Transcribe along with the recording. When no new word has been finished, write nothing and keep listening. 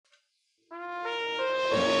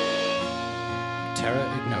Terra,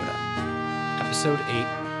 Ignota, Episode 8,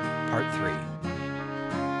 Part 3. I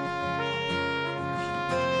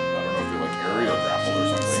don't know if you're like area or grapple or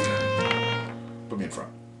something. Put me in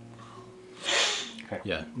front. Okay.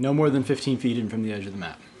 Yeah, no more than 15 feet in from the edge of the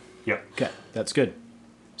map. Yep. Okay, that's good.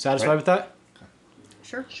 Satisfied with that?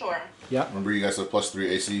 Sure. Yeah. Remember, you guys have +3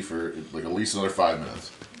 AC for like at least another 5 minutes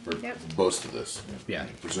for most of this. Yeah.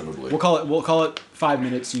 Presumably. We'll call it 5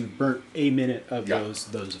 minutes. You've burnt a minute of Yeah.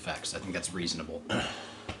 those effects. I think that's reasonable.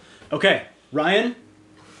 Okay, Ryan,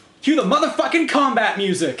 cue the motherfucking combat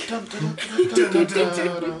music.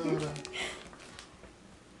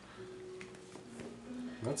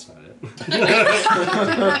 That's not it.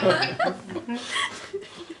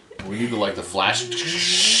 We need to like the flash.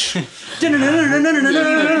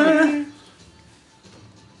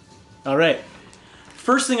 All right.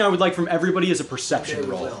 First thing I would like from everybody is a perception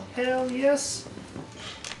roll. Hell yes.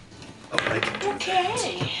 Oh, thank you.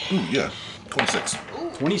 Okay. Ooh, yeah. 26.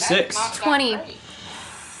 26. 20.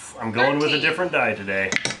 I'm going with a different die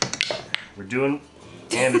today. We're doing,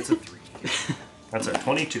 and it's a 3. That's a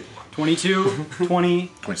 22. 22,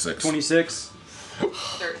 20, 26. 26,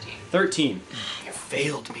 13. 13. You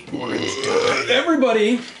failed me, orange.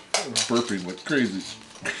 Everybody Burping like crazy.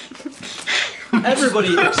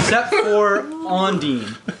 Everybody except for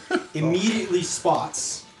Ondine immediately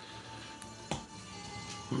spots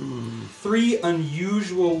 3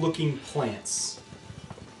 unusual looking plants.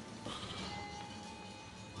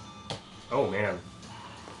 Oh, man.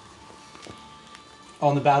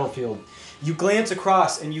 On the battlefield. You glance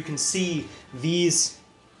across and you can see these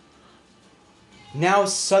now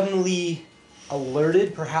suddenly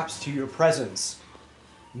alerted perhaps to your presence.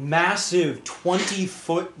 Massive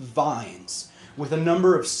 20-foot vines with a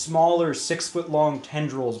number of smaller 6-foot-long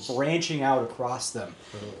tendrils branching out across them.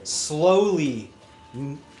 Slowly,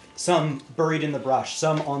 some buried in the brush,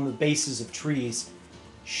 some on the bases of trees,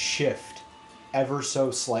 shift ever so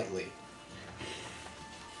slightly.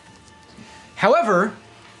 However,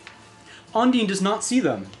 Ondine does not see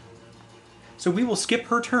them. So we will skip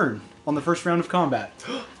her turn on the first round of combat.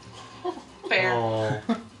 Fair. Oh.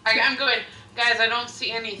 I'm going, guys, I don't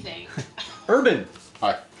see anything. Urban,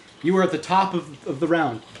 Hi. you were at the top of the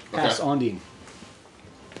round, past Okay. Ondine.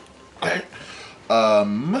 Okay.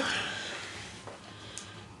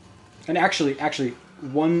 And actually,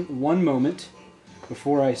 one moment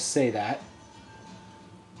before I say that.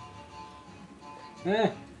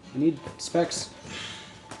 I need specs.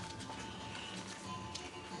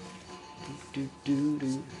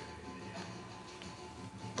 Do.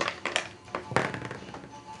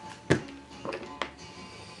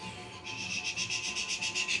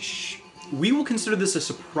 We will consider this a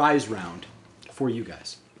surprise round for you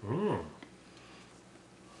guys. Damn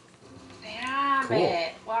Cool.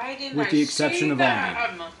 it. Why didn't With I the exception see of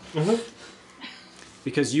that?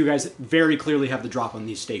 Because you guys very clearly have the drop on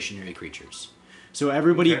these stationary creatures. So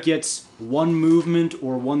everybody Okay. gets one movement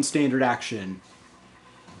or one standard action,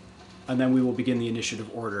 and then we will begin the initiative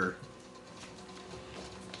order.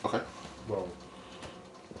 Okay. Well.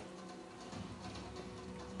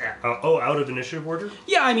 Out of initiative order?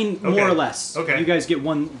 Yeah, I mean, more Okay. or less. Okay. You guys get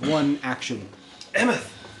one action.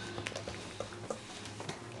 Emmeth!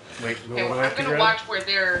 Wait, no, Okay, what well, do I have I'm to going to grab? watch where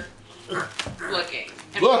they're looking.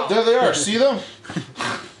 and Look, there they are. See them?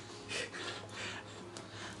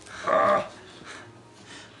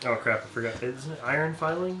 Oh crap, I forgot. Isn't it iron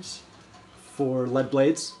filings? For lead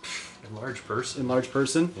blades, Enlarged person? enlarged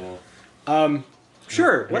person. Yeah.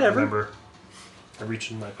 Sure, I can't whatever. remember. I reach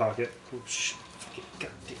in my pocket. Oh, shit. God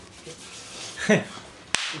damn.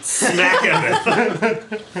 Smack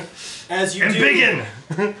Emmeth. As you And do, biggin!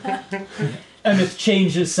 Emmeth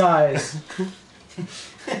changes size.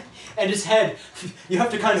 And his head, you have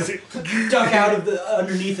to kind of duck out of the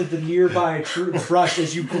underneath of the nearby brush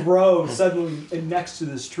as you grow suddenly next to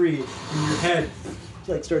this tree, and your head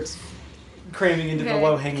like starts cramming into the Okay,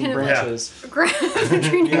 low-hanging kind of branches. grab the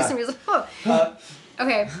tree next Yeah. to me. He's like, oh.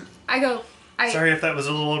 Okay, I go. Sorry if that was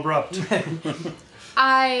a little abrupt.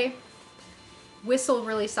 I whistle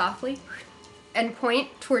really softly and point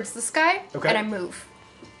towards the sky, Okay. and I move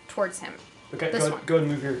towards him. Okay, This go one. ahead and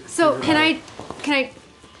move your. So move your can body. I?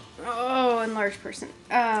 Oh, enlarged person.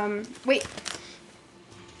 Wait.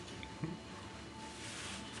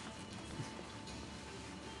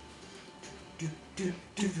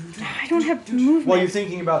 I don't have movement. While you're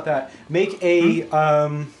thinking about that, make a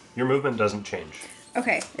Your movement doesn't change.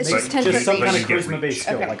 Okay, it's make just 10 just foot some reach. kind you of get charisma-based reach.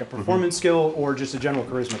 skill, Okay. like a performance skill or just a general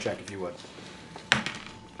charisma check, if you would.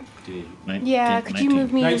 Yeah, could you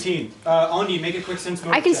move me? 19. Andi, make a quick sense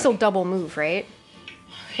motive I can check. still double move, right?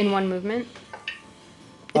 In one movement.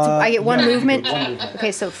 I get one yeah, movement. one movement.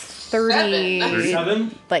 Okay, so 30.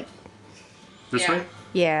 37? Like, This Yeah. way?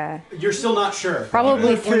 yeah. You're still not sure. Probably People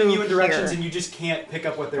are pointing through you in directions here. and you just can't pick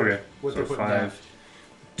up what they're Okay. what So they're putting down. 5,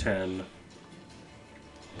 10,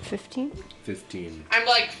 15? 15, I'm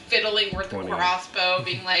like fiddling with 20. the crossbow,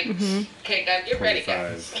 being like, okay, guys, get ready,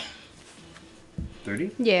 guys. 25,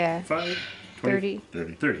 30, Yeah. 5, 30.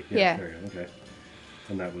 30. 30. Yeah. There you go. Okay.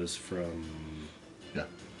 And that was from. Yeah.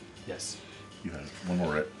 Yes. You had one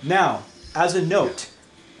more, right? Now, as a note,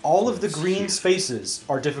 all of the green spaces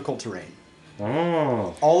are difficult terrain.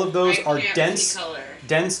 Oh. All of those I are can't dense, see color.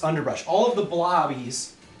 dense underbrush. All of the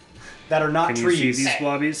blobbies that are not Can you trees. see these Okay.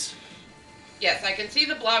 blobbies? Yes, I can see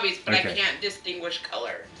the blobbies, but Okay. I can't distinguish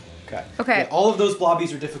color. Okay. Okay. Yeah, all of those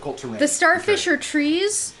blobbies are difficult terrain. The starfish are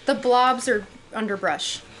trees, the blobs are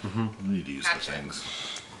underbrush. We need to use the Gotcha. things.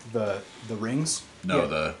 the rings. No, Yeah.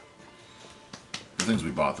 the things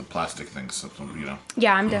we bought, the plastic things, you know.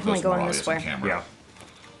 Yeah, I'm definitely those more going this obvious on way. camera.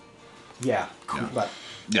 Yeah. Yeah. Yeah. But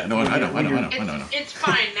Yeah, no, I know. It's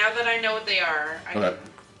fine now that I know what they are. Okay.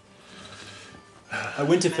 I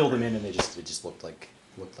went to fill them in and it just looked like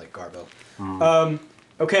Garbo.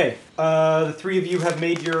 Okay, the three of you have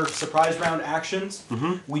made your surprise round actions.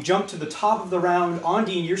 We jump to the top of the round.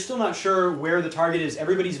 Ondine, you're still not sure where the target is.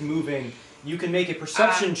 Everybody's moving. You can make a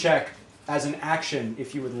perception check as an action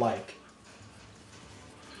if you would like.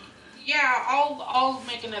 Yeah, I'll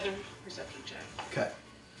make another perception check. Okay.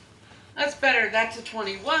 That's better. That's a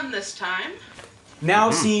 21 this time.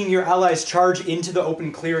 Now seeing your allies charge into the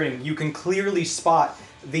open clearing, you can clearly spot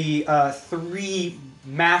the three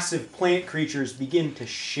massive plant creatures begin to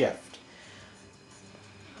shift.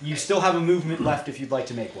 You still have a movement left if you'd like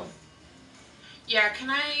to make one. Yeah, can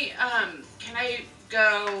I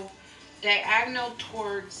go diagonal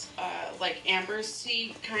towards like Amber's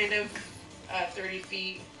seat, kind of 30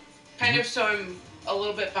 feet, kind of so I'm a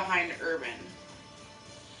little bit behind Urban.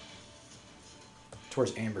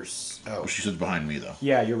 Towards Amber's. Oh. She sits behind me, though.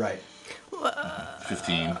 Yeah, you're right.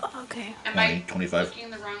 15, Okay. Am 20, I 25. looking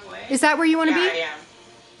the wrong way? Is that where you want to yeah, I be? am.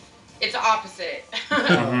 It's opposite.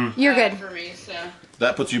 You're good. For me, so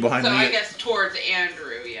That puts you behind so me. I guess towards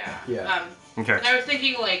Andrew, yeah. Yeah. Okay. And I was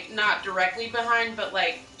thinking like not directly behind, but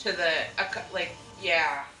like to the like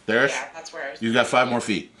yeah. There's? Yeah, that's where I was. You've got 5 more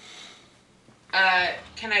feet.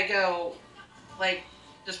 Can I go like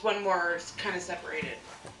just one more kind of separated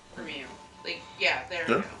from you? Like yeah, there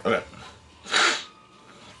we Sure. go. Okay.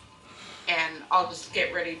 And I'll just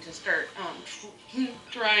get ready to start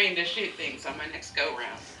trying to shoot things on my next go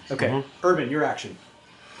round. Okay. Urban, your action.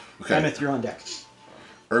 Okay. Emmett, you're on deck.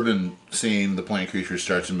 Urban, seeing the plant creature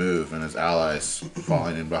start to move and his allies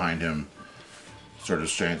falling in behind him, sort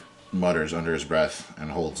of mutters under his breath and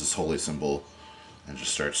holds his holy symbol and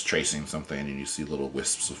just starts tracing something, and you see little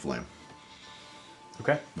wisps of flame.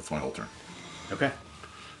 Okay. That's my whole turn. Okay.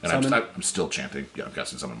 And Summon. I'm still chanting. Yeah, I'm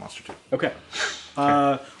casting Summon Monster too. Okay.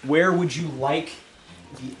 Where would you like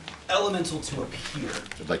the elemental to appear?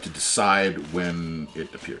 I'd like to decide when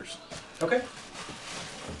it appears. Okay.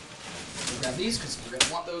 We'll grab these because we're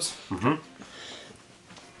gonna want those.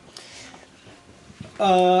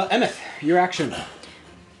 Emmett, your action.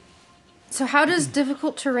 So how does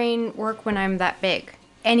difficult terrain work when I'm that big?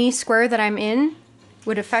 Any square that I'm in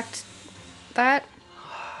would affect that?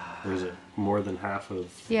 Or is it more than half of.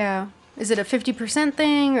 Yeah. Is it a 50%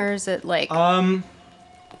 thing, or is it like...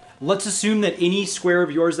 Let's assume that any square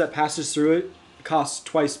of yours that passes through it costs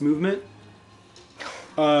twice movement.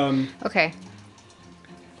 Okay.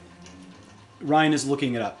 Ryan is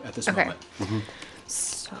looking it up at this Okay. moment.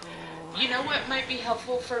 So... You know what might be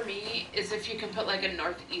helpful for me is if you can put like a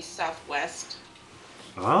northeast southwest.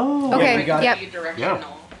 Oh. Okay, we got it. yep. Be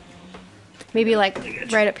directional. Maybe like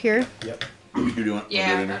right up here? Yep. You doing it?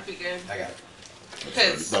 Yeah, that'd be good. I got it.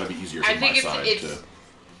 Because That'd be easier I from think my side it's to.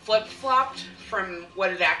 flip flopped from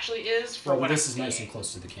what it actually is for Well, what this I'm is nice seeing. and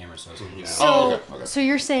close to the camera, so it's So, Oh, okay. so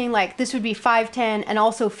you're saying like this would be 510 and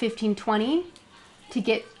also 1520 to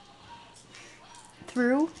get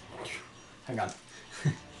through? Hang on.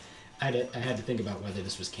 I had to think about whether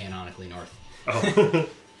this was canonically north. Oh.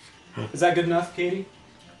 Is that good enough, Katie?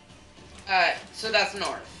 So that's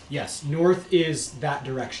north. Yes. North is that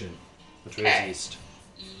direction. Which way is Okay. east?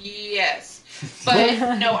 Yes,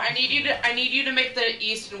 but no, I need you to make the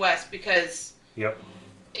east and west because Yep.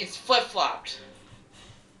 it's flip flopped.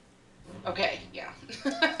 Okay, yeah,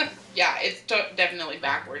 yeah, it's definitely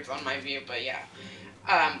backwards on my view, but yeah,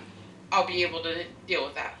 I'll be able to deal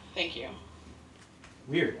with that. Thank you.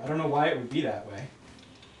 Weird. I don't know why it would be that way.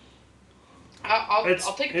 I'll take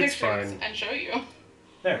It's pictures fine. and show you.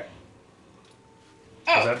 There.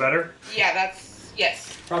 Oh, Is that better? yeah, that's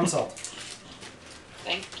yes. Problem solved.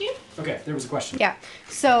 Thank you. Okay, there was a question. Yeah.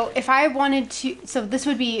 So if I wanted to, so this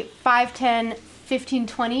would be 5, 10, 15,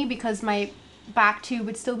 20 because my back tube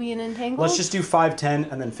would still be in entangled. Let's just do 5, 10,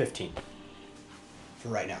 and then 15 for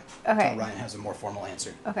right now. Okay. Until Ryan has a more formal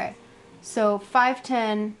answer. Okay. So 5,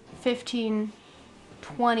 10, 15,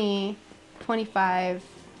 20, 25,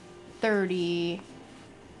 30,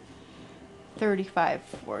 35,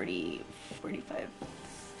 40, 45,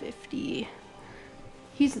 50.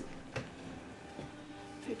 He's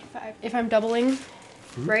 55. If I'm doubling,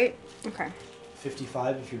 right? Okay.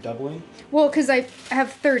 55 if you're doubling. Well, because I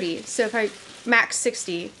have 30, so if I max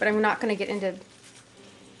 60, but I'm not going to get into.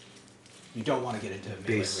 You don't want to get into melee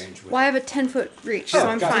Base. range with Well, I have a 10-foot reach, Oh, so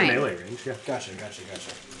I'm gotcha. fine. Melee range, yeah. Gotcha.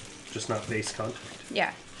 Just not base contact.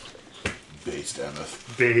 Yeah. Based,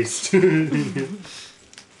 Emmeth. Based. Of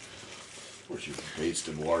course, you've based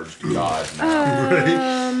in large gods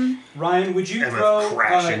now. Ryan, would you Emma throw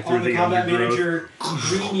crashing through on the the combat undergrowth. manager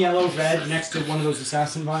green, yellow, red next to one of those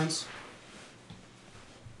assassin vines?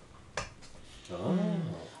 Oh.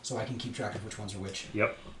 So I can keep track of which ones are which.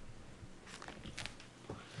 Yep.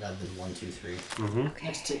 Rather than 1, 2, 3. Mm-hmm.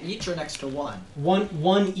 Next to each or next to one?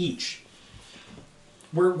 One each.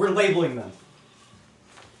 We're labeling them.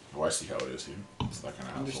 Oh, I see how it is here. It's like an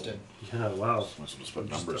asshole. Understood. Yeah, wow. Must just put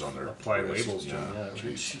numbers on there. apply labels to Yeah, them.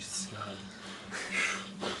 jeez. Jesus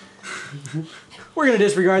God. We're gonna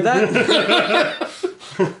disregard that.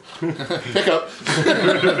 Pick up.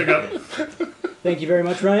 Pick up. Thank you very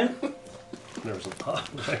much, Ryan. There was a lot.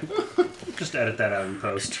 Just edit that out in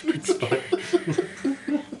post. It's fine.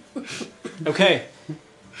 Okay.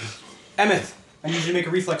 Emmeth, I need you to make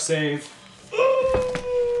a reflex save.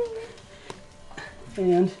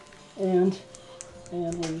 And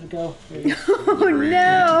where did it go? There you go. Oh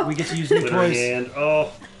no! We get to use new Glitter toys. hand.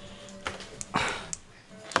 Oh.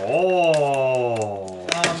 Oh.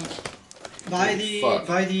 By Fuck.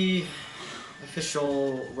 the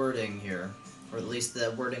official wording here, or at least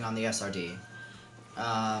the wording on the SRD,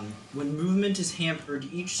 when movement is hampered,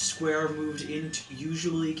 each square moved into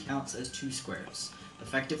usually counts as 2 squares,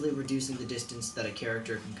 effectively reducing the distance that a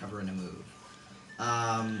character can cover in a move.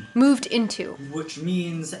 Moved into. Which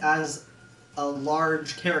means, as a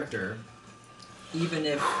large character, even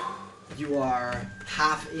if you are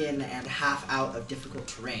half in and half out of difficult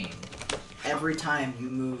terrain, every time you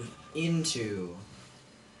move into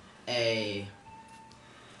a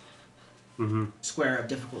square of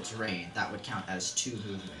difficult terrain, that would count as 2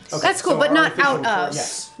 movements. Okay, That's cool, so but our not official out report- of.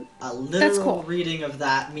 Yes. A literal cool. reading of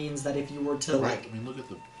that means that if you were to I mean, look at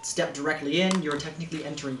the. step directly in, you're technically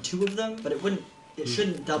entering 2 of them, but it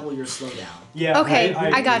shouldn't double your slowdown. Yeah. Okay, I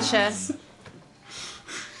agree. gotcha.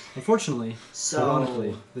 Unfortunately, So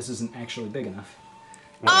ironically, this isn't actually big enough.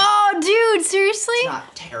 Oh, dude, seriously? it's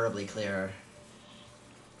not terribly clear.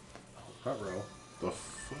 Ruh-roh. The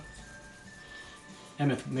fuck?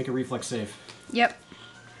 Emmeth, make a reflex save. Yep.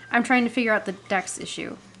 I'm trying to figure out the dex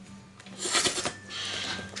issue.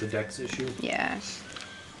 The dex issue. Yeah.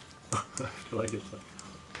 I feel like it's like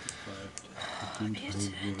 5, 10,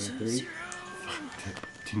 15, 20,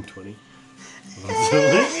 15, 20.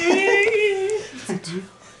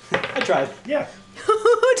 I tried. Yeah.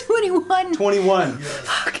 21. 21.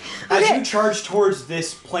 Fuck. As Okay. you charge towards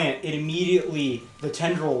this plant, it immediately, the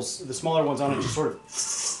tendrils, the smaller ones on it, just sort of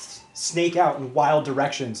snake out in wild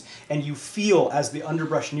directions, and you feel as the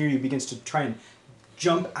underbrush near you begins to try and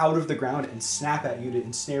jump out of the ground and snap at you to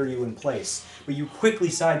ensnare you in place. But you quickly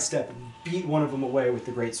sidestep and beat one of them away with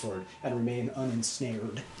the greatsword and remain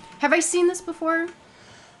unensnared. Have I seen this before?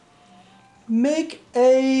 Make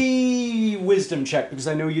a wisdom check, because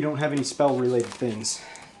I know you don't have any spell-related things.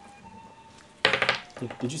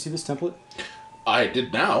 Did you see this template? I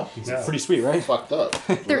did now. Yeah. Pretty sweet, right? Fucked up.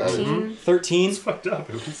 13. 13. It's fucked up.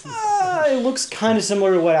 It was It looks kind of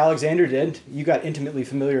similar to what Alexander did. You got intimately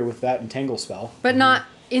familiar with that entangle spell. But not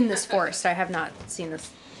in this forest. I have not seen this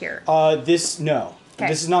here. No. Okay.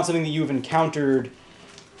 This is not something that you've encountered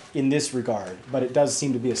in this regard, but it does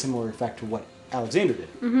seem to be a similar effect to what Alexander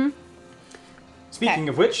did. Mm-hmm. Speaking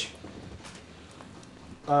of which,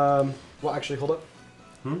 well, actually, hold up.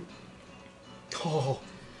 Oh,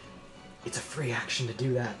 it's a free action to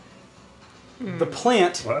do that. The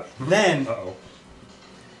plant What? then, Uh-oh.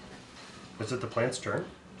 Is it the plant's turn?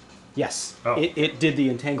 yes, Oh. it did the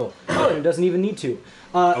entangle. It doesn't even need to.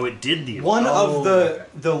 Oh, it did the... One of the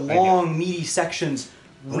okay. long, meaty sections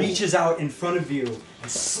reaches out in front of you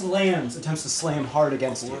and attempts to slam hard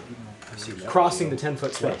against you, crossing the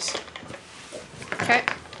 10-foot space. Okay.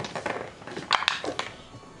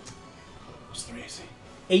 What's 3 AC?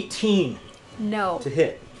 18 No. to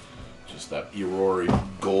hit. just that Aurora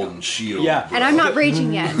golden shield. Yeah. And I'm not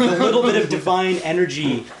raging yet. A little bit of divine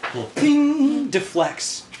energy, ping,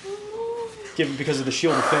 deflects, given because of the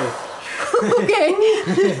shield of faith.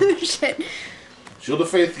 Okay. Shit. Shield of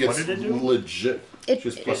Faith What gets did it do? legit. It-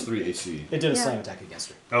 Just plus 3 AC. It did a Yeah. slam attack against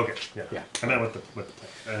her. Okay, yeah. Yeah. I meant with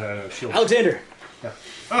the shield. Alexander, Yeah.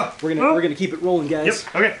 Oh, we're gonna keep it rolling, Yep, guys.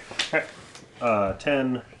 okay. Alright.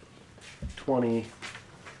 10, 20,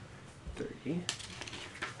 30.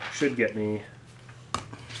 Should get me. I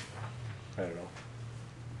don't know.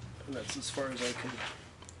 That's as far as I can.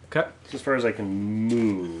 Okay. That's as far as I can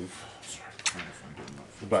move. Sorry, I'm trying to find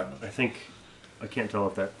it. But I think I can't tell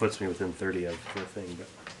if that puts me within 30 of the thing. But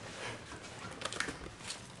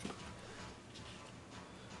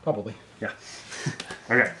Probably. yeah.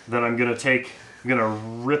 Okay. Then I'm gonna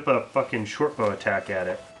rip a fucking short bow attack at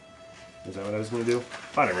it. Is that what I was gonna do?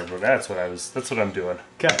 I don't remember. That's what I'm doing.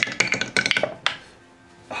 Okay.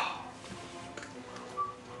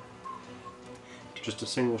 Just a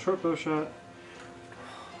single short bow shot.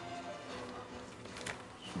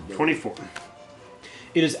 24.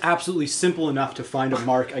 It is absolutely simple enough to find a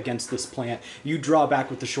mark against this plant. You draw back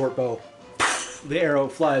with the short bow. The arrow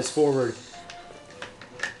flies forward.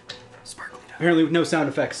 Apparently with no sound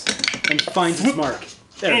effects. And finds its mark.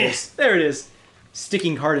 There it is. There it is.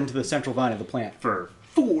 Sticking hard into the central vine of the plant. For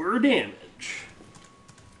 4 damage.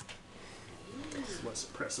 It's less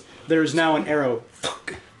impressive. There is now an arrow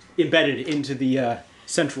embedded into the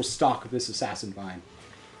central stalk of this assassin vine.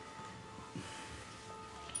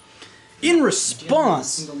 In Dealing with a response...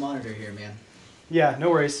 single monitor here, man. Yeah,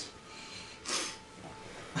 no worries.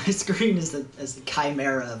 My screen is the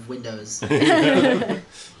chimera of Windows. I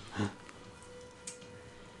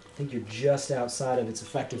think you're just outside of its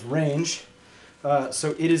effective range.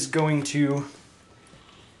 So it is going to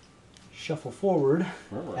shuffle forward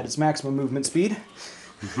at its maximum movement speed.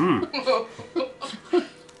 And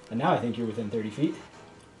now I think you're within 30 feet.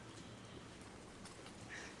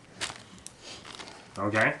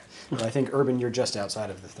 Okay. But I think, Urban, you're just outside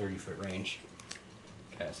of the 30-foot range.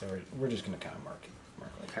 Okay, so we're just going to kind of mark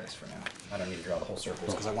like this for now. I don't need to draw the whole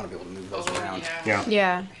circles because I want to be able to move those around. Yeah.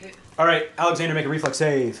 Yeah. Yeah. All right, Alexander, make a reflex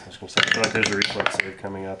save. I was gonna say, I feel like there's a reflex save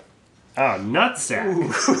coming up. Ah, nutsack.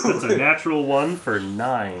 That's a natural 1 for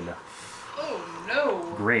 9. Oh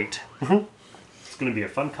no. Great. It's gonna be a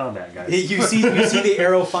fun combat, guys. You see the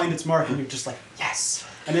arrow find its mark, and you're just like, yes.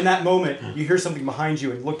 And in that moment, you hear something behind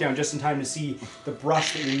you, and you look down just in time to see the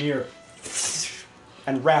brush that you're near,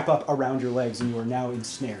 and wrap up around your legs, and you are now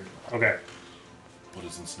ensnared. Okay. What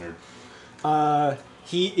is ensnared?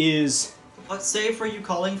 He is What save were you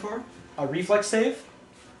calling for? a reflex save.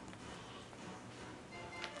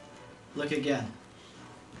 Look again.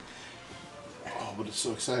 Oh, but it's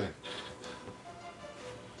so exciting.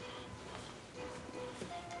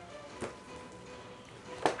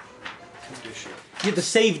 Condition. Yeah, the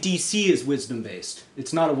save DC is wisdom based.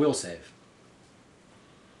 It's not a will save.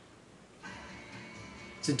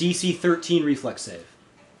 It's a DC 13 reflex save.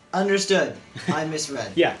 Understood. I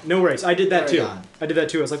misread. Yeah, no worries. I did that Carry too. on. I did that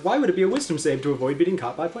too. I was like, why would it be a wisdom save to avoid being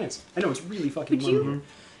caught by plants? I know it's really fucking Would you- low.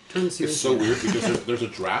 Turn the It's series. so weird because there's a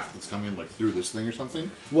draft that's coming like through this thing or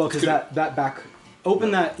something. Well, because that back,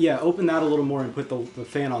 open that a little more and put the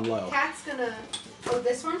fan on low. Cat's gonna. Oh,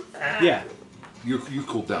 this one? Yeah. You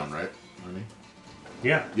cooled down, right, Ernie?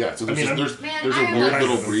 Yeah. Yeah. So I mean, there's Man, there's I a am weird like-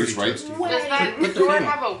 little I'm breeze, pretty right? thirsty. Does that Put the door fan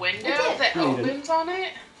on. have a window I did. that No, you didn't. opens on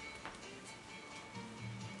it?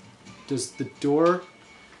 Does the door?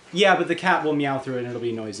 Yeah, but the cat will meow through it and it'll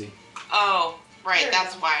be noisy. Oh, right, There you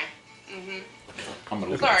that's go. why. I'm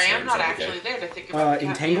gonna look Sorry, upstairs, I'm not okay? actually there to think about the cat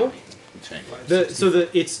Entangle? meowing. Entangle.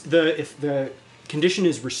 If the condition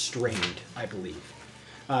is restrained, I believe.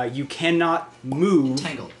 You cannot move.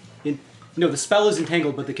 Tangled. No, the spell is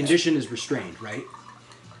entangled, but the condition is restrained, right?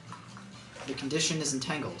 The condition is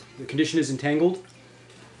entangled. The condition is entangled.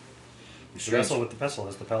 The vessel with the pestle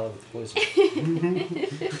has the palate with the poison.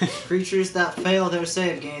 Creatures that fail their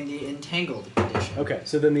save gain the entangled condition. Okay,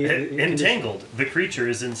 so then the Entangled. The creature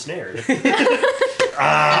is ensnared. Goddamn.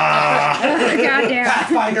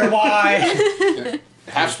 Pathfinder, why?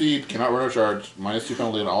 Half speed, cannot run or charge, -2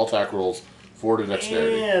 penalty on all attack rolls, 4 to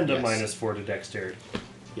dexterity. And a Yes. -4 to dexterity.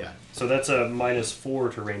 Yeah. So that's a -4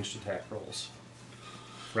 to ranged attack rolls.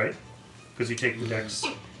 Right? Because you take the dex.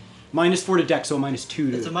 -4 to dex, so -2 to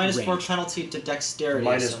It's a -4 range. penalty to dexterity.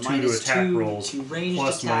 Minus so 2 to attack -2 rolls, to ranged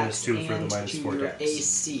plus attacks -2 for the and -4 to your dex.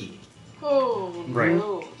 AC. Oh, Right.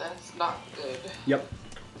 no, that's not good. Yep.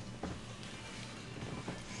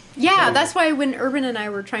 Yeah, that's why when Urban and I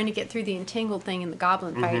were trying to get through the entangled thing in the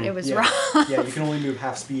goblin fight, it was Yeah. rough. Yeah, you can only move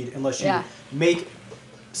half speed unless you Yeah. make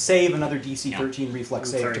save another DC 13 reflex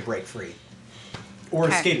I'm save sorry. to break free. Or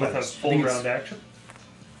Okay. escape With a letters. I full think it's- round action?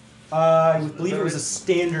 I believe it was a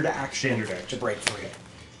standard action, Standard action. to break free.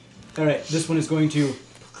 Alright, this one is going to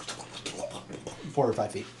 4 or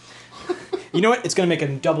 5 feet. You know what? It's going to make a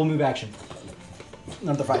double move action.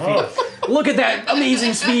 Another 5 feet. Look at that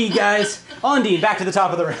amazing speed, guys. Ondine, back to the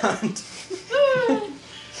top of the round.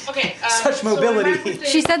 Okay. Such so am I mobility. within-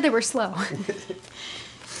 She said they were slow.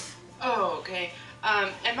 Oh, okay. Am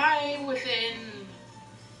I within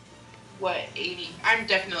what 80? I'm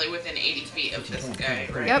definitely within 80 feet of this guy,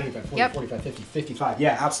 right? Yep. 35, 40, Yep. 45, 50, 55.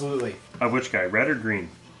 Yeah, absolutely. Of which guy? Red or green?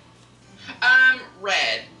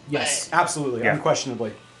 Red. Yes, absolutely. Yeah.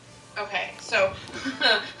 Unquestionably. Okay, so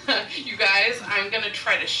you guys, I'm gonna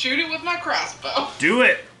try to shoot it with my crossbow. Do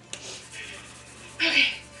it! Okay.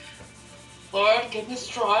 Lord, give me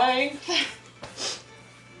strength.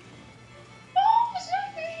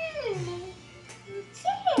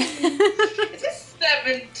 It's a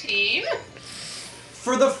 17.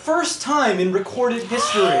 For the first time in recorded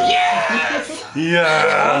history, Yes!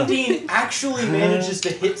 Yeah! Ondine actually manages to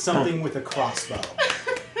hit something with a crossbow.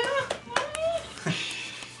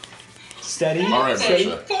 Steady. All right, Steady.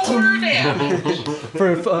 Marsha. 4 damage.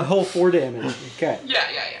 For a whole 4 damage. Okay. Yeah.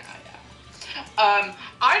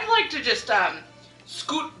 I'd like to just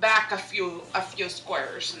scoot back a few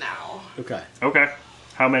squares now. Okay. Okay.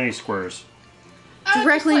 How many squares?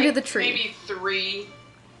 Directly Just into the tree. Maybe 3.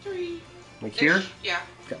 3. Like here? Yeah.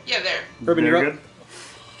 Okay. Yeah, there. Urban, They're you're up.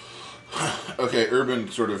 good? Okay, Urban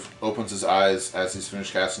sort of opens his eyes as he's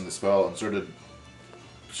finished casting the spell and sort of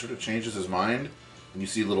changes his mind, and you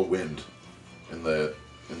see a little wind in the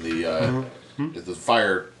the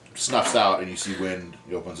fire snuffs out, and you see wind.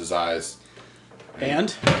 He opens his eyes.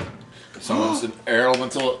 And? Someone's an air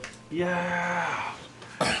elemental. Yeah.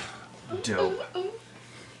 Dope.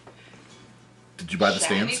 Did you buy the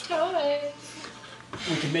Shiny stands? toys.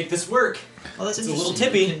 We can make this work. Well, that's It's a interesting.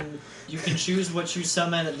 little tippy. You can choose what you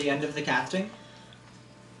summon at the end of the casting.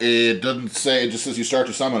 It doesn't say. It just says you start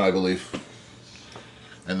to summon, I believe.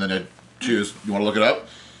 And then it choose. You want to look it up?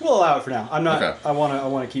 We'll allow it for now. I'm not. Okay. I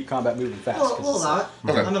want to keep combat moving fast. We'll allow it.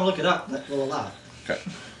 Okay. I'm gonna look it up, but we'll allow it. Okay.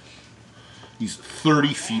 He's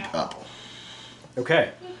 30 feet up.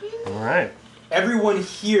 Okay. Alright. Everyone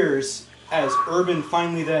hears as Urban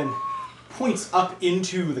finally then points up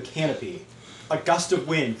into the canopy, a gust of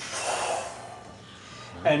wind,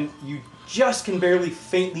 and you just can barely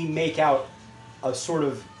faintly make out a sort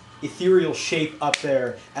of ethereal shape up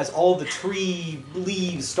there as all the tree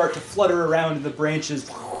leaves start to flutter around in the branches.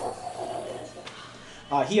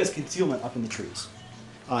 He has concealment up in the trees,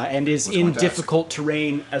 and is Which one in to ask? difficult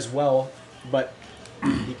terrain as well, but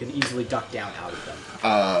he can easily duck down out of them.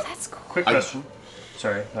 That's cool. Quick question.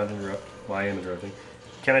 Sorry, not to interrupt. Well, I am interrupting.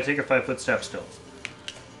 Can I take a 5-foot step still?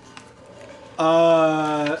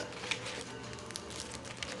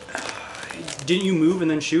 Didn't you move and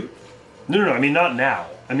then shoot? No, I mean not now.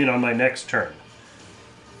 I mean on my next turn.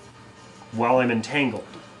 While I'm entangled,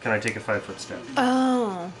 can I take a 5-foot step?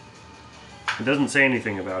 Oh. It doesn't say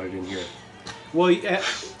anything about it in here. Well,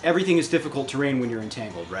 everything is difficult terrain when you're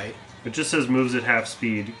entangled, right? It just says moves at half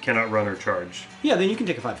speed, cannot run or charge. Yeah, then you can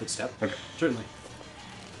take a 5-foot step. Okay. Certainly.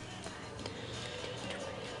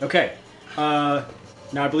 Okay. Now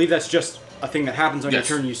I believe that's just a thing that happens on Yes.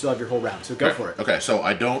 your turn. You still have your whole round, so go for it. Okay, so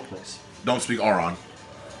I don't speak Auron.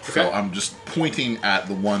 So Okay. I'm just pointing at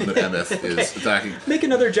the one that Emeth is attacking. Make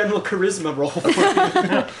another general charisma roll. For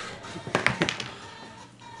me.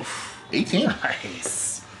 18.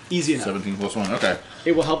 Nice. Easy enough. 17 plus 1. Okay.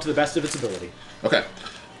 It will help to the best of its ability. Okay.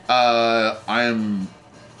 I am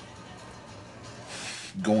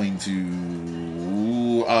going to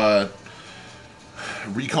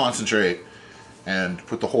reconcentrate and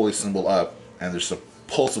put the holy symbol up, and there's a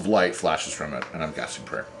pulse of light flashes from it, and I'm casting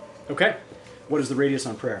prayer. Okay. What is the radius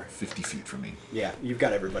on prayer? 50 feet from me. Yeah, you've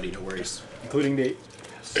got everybody, no worries. Including the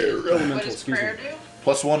What elemental, does excuse prayer me. do?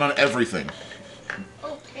 Plus 1 on everything.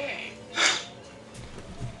 Okay.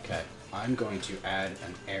 Okay. I'm going to add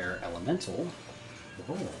an air elemental.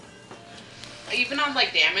 Oh. Even on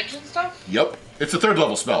like damage and stuff? Yep. It's a 3rd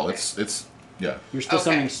level spell. It's yeah. You're still Okay.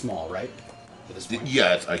 summoning small, right? At this point?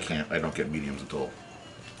 Yeah, I can't. I don't get mediums until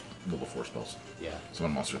level 4 spells. Yeah.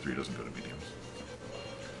 Summon Monster 3 doesn't go to mediums.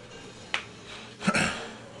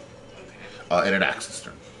 And it acts this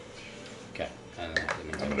turn. Okay. And that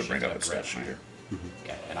means I'm going to bring up a grab stat sheet mine. here.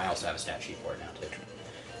 Okay, and I also have a stat sheet for it now too.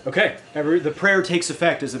 Okay, the prayer takes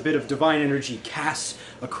effect as a bit of divine energy casts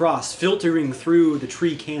across, filtering through the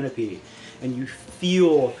tree canopy, and you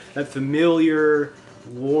feel that familiar,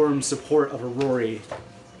 warm support of Aurori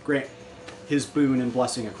grant his boon and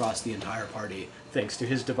blessing across the entire party, thanks to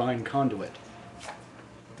his divine conduit.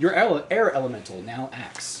 Your air elemental now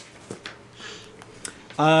acts.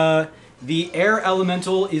 The air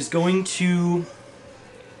elemental is going to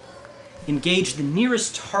engage the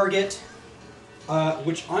nearest target,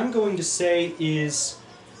 which I'm going to say is...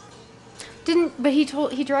 But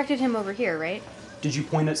he directed him over here, right? Did you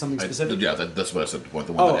point at something specific? That's what I said. The one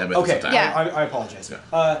that Emmett is attacking. Yeah. I apologize.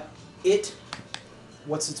 Yeah.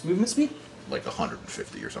 What's its movement speed? Like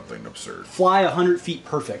 150 or something absurd. Fly 100 feet,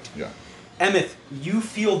 perfect. Yeah. Emeth, you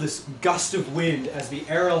feel this gust of wind as the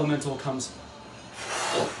air elemental comes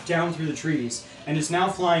down through the trees and is now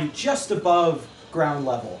flying just above ground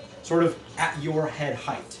level, sort of at your head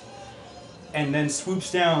height. And then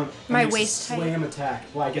swoops down and My makes waist a height? slam attack.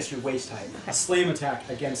 Well, I guess your waist height. Okay. A slam attack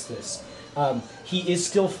against this. He is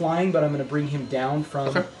still flying, but I'm going to bring him down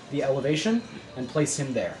from the elevation and place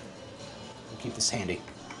him there. We'll keep this handy.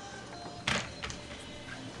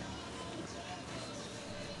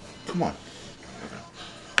 Come on.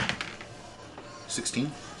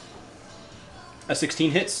 16? A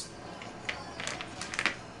 16 hits.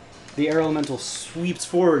 The air elemental sweeps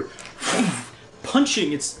forward,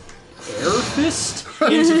 punching its air fist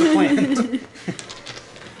into the plant.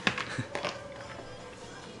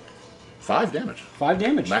 5 damage. 5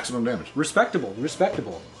 damage. Maximum damage. Respectable.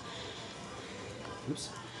 Oops.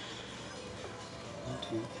 1,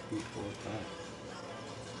 2, 3, 4, 5.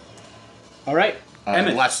 All right.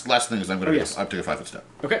 Emmett. Last thing is I'm going to yes. I'll take a 5-foot step.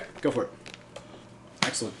 Okay, go for it.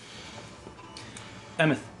 Excellent.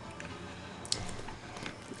 Emmett.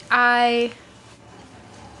 I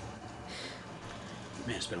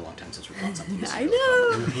Man, it's been a long time since we've done something. know.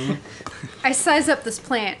 Mm-hmm. I size up this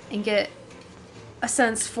plant and get a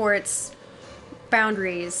sense for its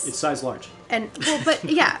boundaries. It's size large. And but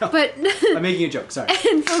I'm making a joke. Sorry.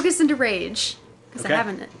 and focus into rage because Okay. I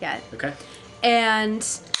haven't yet. Okay. And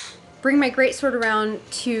bring my greatsword around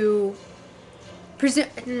to presume.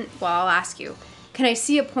 Well, I'll ask you. Can I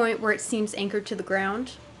see a point where it seems anchored to the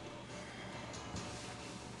ground?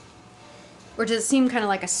 Or does it seem kind of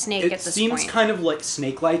like a snake It at this seems point? kind of like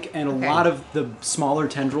snake-like, and a Okay. lot of the smaller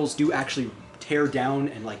tendrils do actually tear down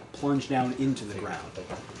and like plunge down into the ground. But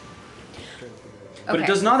Okay. it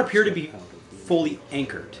does not appear to be fully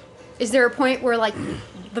anchored. Is there a point where like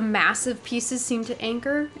the massive pieces seem to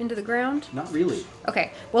anchor into the ground? Not really.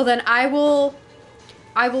 Okay. Well then I will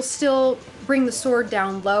still bring the sword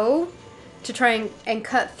down low to try and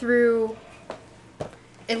cut through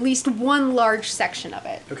at least one large section of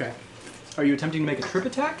it. Okay. Are you attempting to make a trip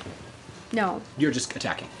attack? No. You're just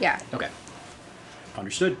attacking. Yeah. Okay.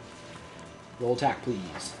 Understood. Roll attack,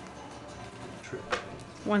 please. Trip.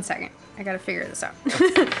 1 second. I gotta figure this out.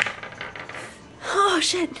 Oh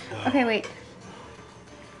shit. Okay, wait.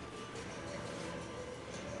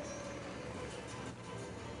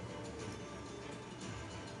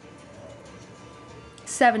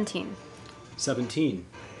 $17. 17.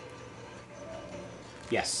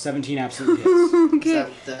 Yes, 17 absolutely hits.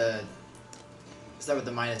 Is that with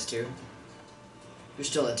the -2? You're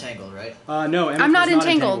still entangled, right? No, Emmett I'm not was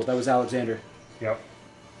entangled. That was Alexander. Yep.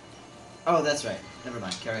 Oh, that's right. Never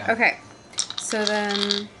mind. Carry on. Okay. So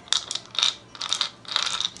then.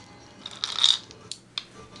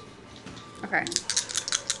 Okay.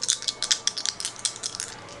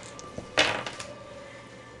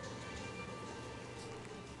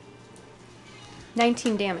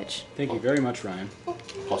 $19 damage. Thank you very much, Ryan.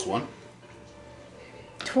 +1.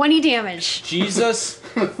 20 damage. Jesus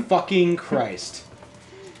fucking Christ.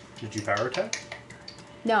 Did you power attack?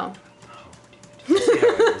 No. The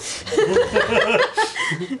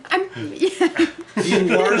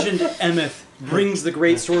enlarged Emmeth brings the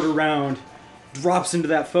great sword around, drops into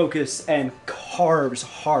that focus, and carves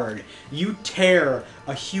hard. You tear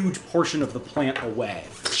a huge portion of the plant away.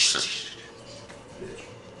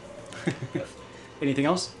 Anything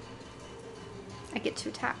else? I get 2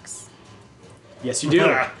 attacks. Yes, you do.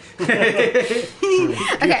 Okay.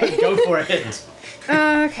 Go for it.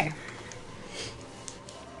 Okay.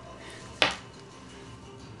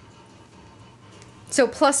 So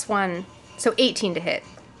 +1, so 18 to hit.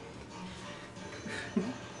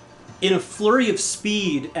 In a flurry of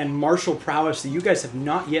speed and martial prowess that you guys have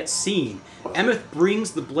not yet seen, Emmeth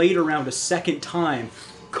brings the blade around a second time,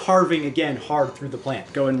 carving again hard through the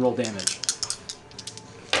plant. Go and roll damage.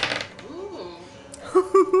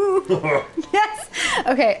 Ooh. Yes.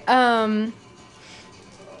 Okay.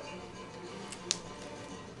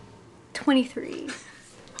 23.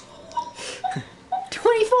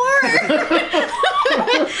 24.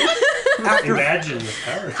 Imagine the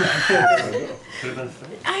power attack. Could have been fun.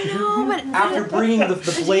 I know, but After bringing the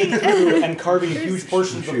blade through and carving huge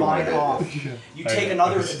portions of the vine off, you take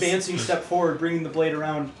another advancing step forward, bringing the blade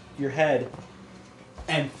around your head,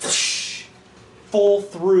 and full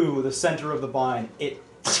through the center of the vine. It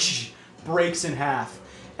breaks in half,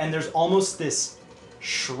 and there's almost this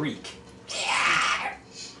shriek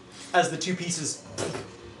as the two pieces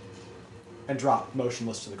and drop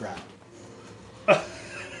motionless to the ground.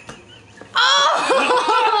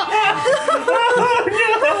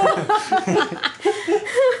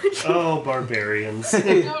 Oh, barbarians. I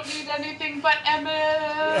don't need anything but Emma.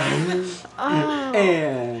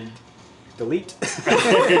 And delete.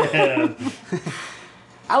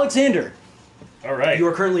 Alexander, All right. you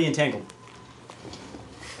are currently entangled.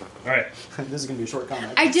 All right. This is going to be a short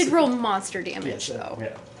comment. I did roll monster damage, Yes, though.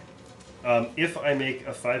 Yeah. If I make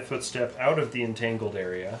a 5-foot step out of the entangled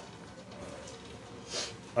area,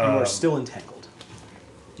 You are still entangled.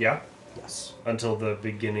 yeah, Yes. until the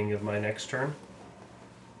beginning of my next turn.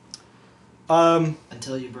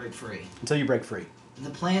 Until you break free. Until you break free. The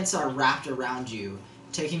plants are wrapped around you.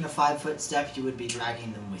 Taking a 5-foot step, you would be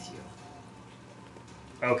dragging them with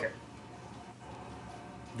you. Okay.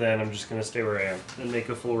 Then I'm just gonna stay where I am and make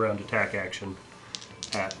a full round attack action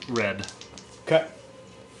at red. Okay.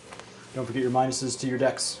 Don't forget your minuses to your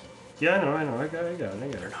dex. Yeah, I know. I got it.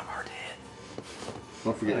 They're not hard to hit.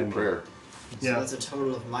 Don't forget your prayer. So Yeah. that's a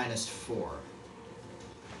total of -4.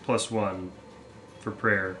 +1 for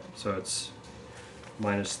prayer, so it's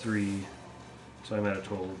 -3. So I'm at a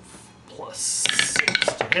total of +6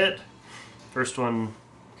 to hit. First one,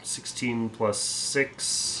 16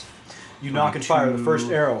 +6. You knock and fire. The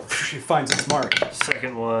first arrow finds its mark.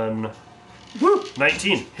 Second one,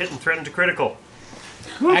 19. Hit and threaten to critical.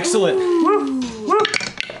 Excellent.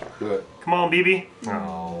 Do it. Come on, BB.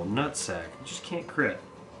 Oh, nutsack. You just can't crit.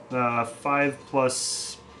 5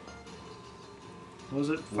 plus... What was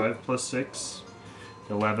it? 5 plus 6?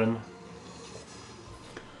 11.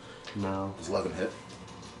 No. Does 11 hit?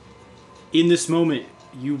 In this moment,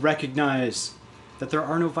 you recognize that there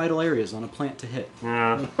are no vital areas on a plant to hit.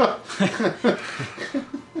 Yeah.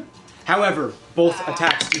 However, both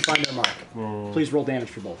attacks do find their mark. Please roll damage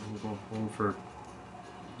for both. One for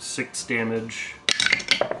 6 damage.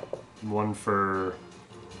 One for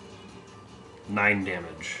 9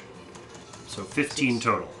 damage. So 15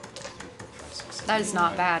 total. That is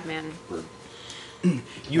not bad, man.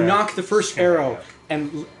 You knock the first arrow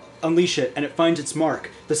and unleash it, and it finds its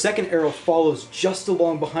mark. The second arrow follows just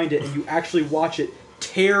along behind it, and you actually watch it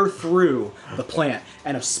tear through the plant,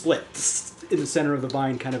 and a split in the center of the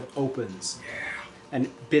vine kind of opens. And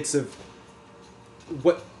bits of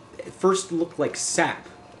what at first looked like sap,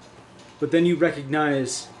 but then you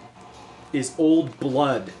recognize is old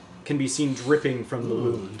blood can be seen dripping from the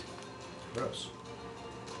wound. Gross.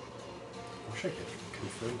 I wish I could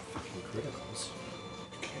confirm fucking criticals.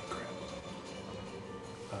 Can't grab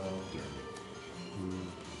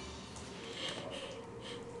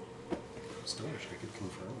Still wish I could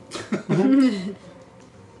confirm.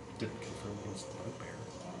 Didn't confirm against the bugbear.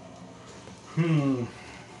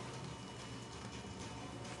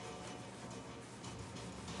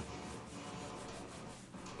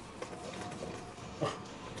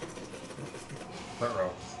 Front row.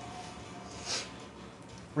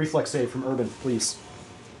 Reflex save from Urban, please.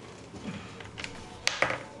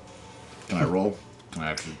 Can I roll? Can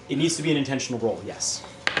I actually? It needs to be an intentional roll, yes.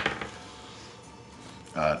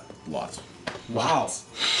 Lots. Wow.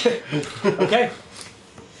 Okay.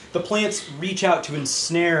 The plants reach out to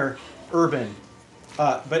ensnare Urban,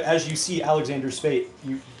 but as you see Alexander's fate,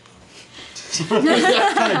 you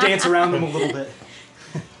kind of dance around them a little bit.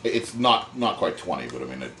 It's not quite 20, but I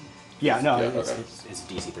mean it. Yeah, no, Yeah, it's, okay. it's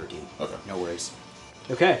DC 13. Okay. No worries.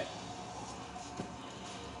 Okay.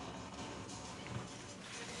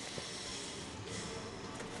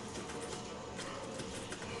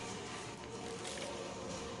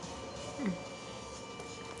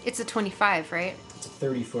 It's a 25, right? It's a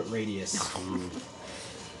 30-foot radius. I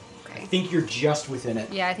Okay. think you're just within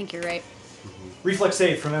it. Yeah, I think you're right. Reflex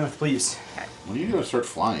save from Emmett, please. When are you gonna start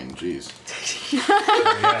flying? Jeez.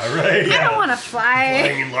 Yeah, right. I don't want to fly.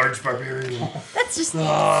 Flying in large barbarian. That's just sword?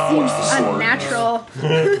 unnatural.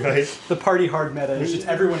 Right. The party hard meta is just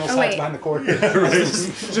everyone else Oh, hides wait. behind the corner.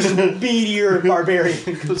 Just a meteor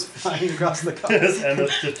barbarian goes flying across the cup. Yes, Emma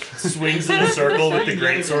just swings in a circle with the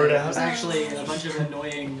greatsword There was out. actually a bunch of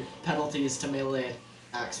annoying penalties to melee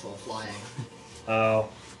axe while flying. Oh.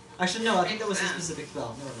 Actually, no, I think that was a specific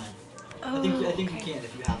spell. Never mind. I think you can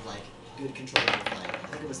if you have like good control of your flight. I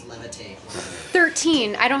think it was levitate.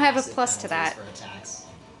 13. I don't have a plus to that. For attacks.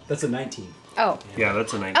 That's a 19. Oh. Yeah,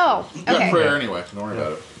 that's a 19. Oh, You got okay. prayer anyway, so don't worry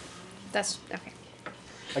about it. That's okay.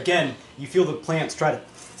 Again, you feel the plants try to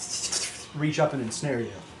reach up and ensnare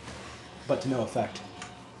you, but to no effect.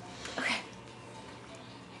 Okay.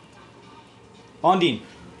 Ondine.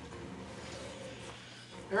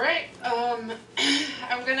 Alright, I'm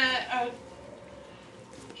gonna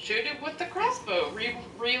shoot it with the crossbow.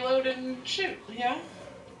 Reload and shoot, yeah?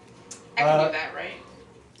 I can do that, right?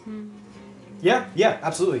 Yeah,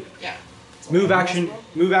 absolutely. Yeah. Move action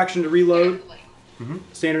to reload. Yeah,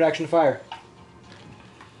 Standard action to fire.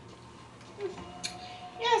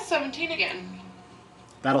 yeah, 17 again.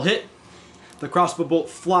 That'll hit. The crossbow bolt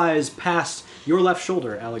flies past your left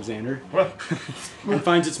shoulder, Alexander, and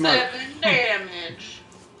finds its mark. 7 damage.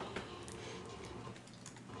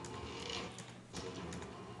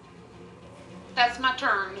 That's my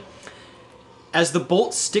turn. As the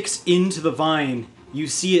bolt sticks into the vine, you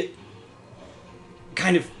see it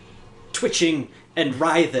kind of twitching and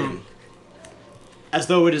writhing, as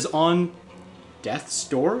though it is on death's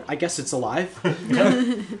door. I guess it's alive.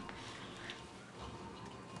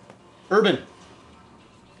 Urban.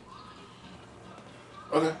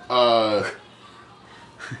 Okay.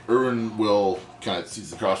 Urban will kind of sees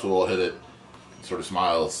the crossbow, will hit it, sort of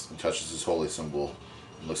smiles, and touches his holy symbol,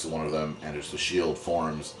 and looks at one of them, and just a shield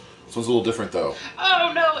forms. This one's a little different, though.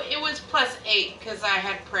 Oh no, it was +8 because I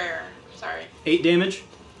had prayer. Sorry. 8 damage.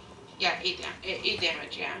 Yeah, 8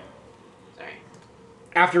 damage, yeah. Sorry.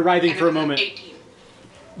 After writhing And for a it was moment, 18.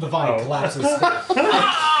 the vine collapses.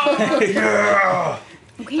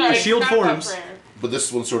 Okay. Sorry, shield forgot about forms. prayer. But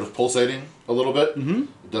this one's sort of pulsating a little bit. Mm-hmm.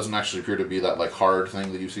 It doesn't actually appear to be that like hard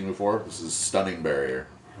thing that you've seen before. This is stunning barrier.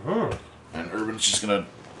 Oh. And Urban's just gonna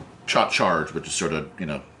charge, but just sort of,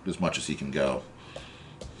 as much as he can go.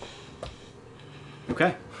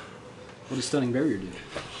 Okay. What does stunning barrier do?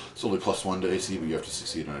 It's only +1 to AC, but you have to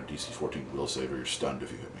succeed on a DC 14 will save or you're stunned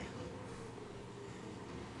if you hit me.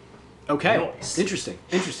 Okay. Nice.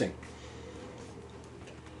 Interesting.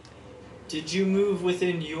 Did you move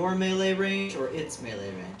within your melee range or its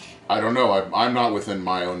melee range? I don't know. I'm not within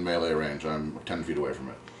my own melee range. I'm 10 feet away from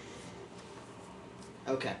it.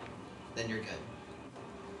 Okay. Then you're good.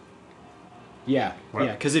 Yeah, What?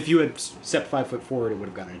 yeah. Because if you had stepped 5 foot forward, it would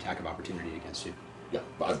have gotten an attack of opportunity against you. Yeah,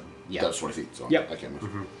 but Yeah. that's 20 feet, so Yep. I can't move.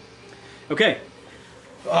 Mm-hmm. Okay.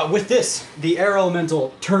 With this, the air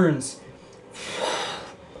elemental turns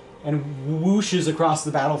and whooshes across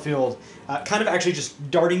the battlefield, kind of actually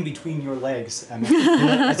just darting between your legs,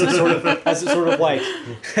 as it sort of like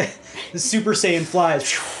the Super Saiyan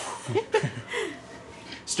flies,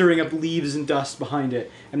 stirring up leaves and dust behind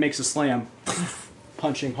it, and makes a slam,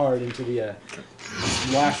 punching hard into the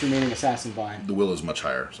last remaining assassin vine. The will is much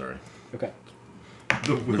higher, sorry. Okay.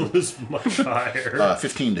 The will is much higher.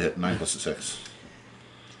 15 to hit, 9 plus 6.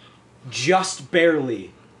 Just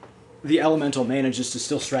barely, the elemental manages to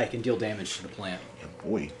still strike and deal damage to the plant. Yeah,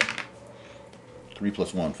 boy. 3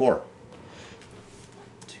 plus 1, 4.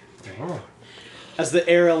 Oh. As the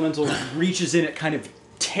air elemental reaches in, it kind of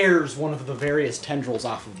tears one of the various tendrils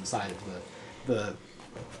off of the side of the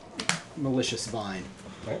malicious vine.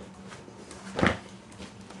 Right.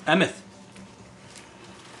 Emeth.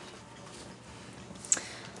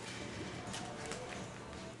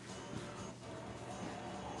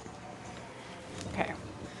 Okay.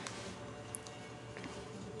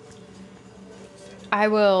 I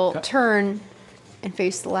will Okay. turn and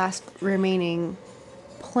face the last remaining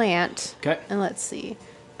plant. Okay. And let's see.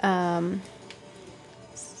 5, 10,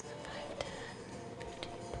 15,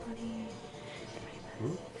 20,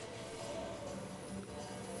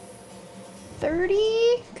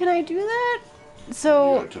 30? Can I do that?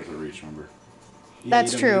 So, Yeah, took the reach, remember? Yeah,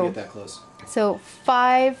 That's you don't need true. to get that close. so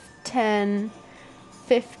 5, 10,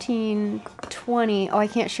 15, 20. Oh, I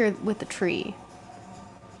can't share with the tree.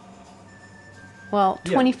 Well,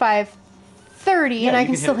 Yeah. 25, 30, and I you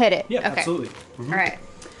can still hit it. Yeah, Okay. absolutely. All right.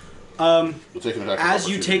 You'll take an attack of As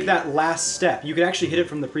you take opportunity. that last step, you can actually hit it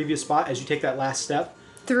from the previous spot. As you take that last step,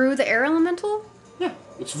 Through the air elemental? Yeah,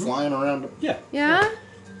 it's flying around. yeah, Yeah?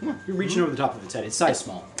 you're reaching over the top of its head. It's size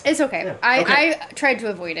small. It's okay. Yeah. Okay. I tried to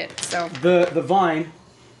avoid it, so. The vine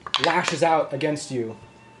lashes out against you.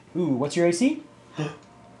 Ooh, what's your AC?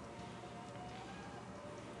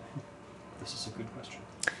 This is a good question.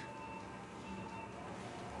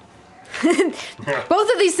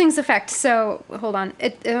 Both of these things affect, so hold on.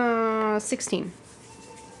 16.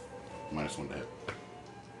 -1 to hit.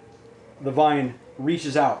 The vine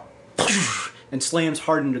reaches out and slams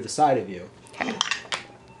hard into the side of you, Okay.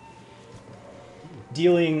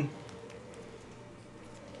 dealing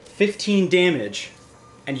 15 damage,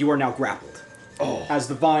 and you are now grappled. as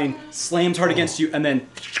the vine slams hard against you and then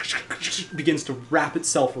begins to wrap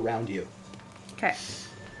itself around you. Okay.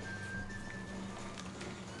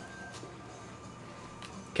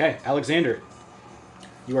 Okay, Alexander,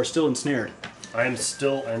 you are still ensnared. I'm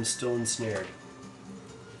still ensnared.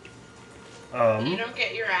 You don't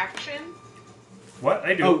get your action? What?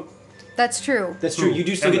 I do. Oh, That's true. that's true. Ooh, You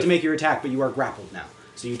do still get Emma. to make your attack, but you are grappled now.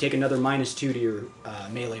 So you take another -2 to your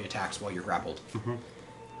melee attacks while you're grappled.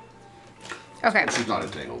 Okay. She's not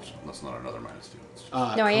entangled. That's not another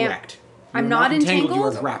 -2. No, I am. Correct. I'm You're not You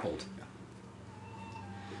entangled? are grappled.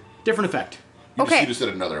 Different effect. Okay. You just said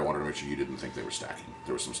another. I wanted to make sure you didn't think they were stacking.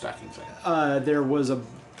 There was some stacking thing There was a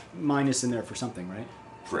minus in there for something, right?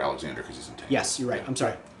 for Alexander because he's entangled. Yes, you're right. I'm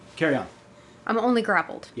sorry. Carry on. I'm only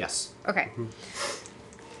grappled. Yes. Okay.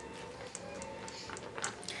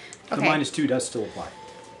 The Okay. -2 does still apply.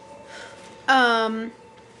 I'm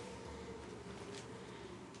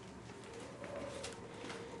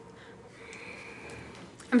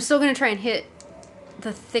still gonna try and hit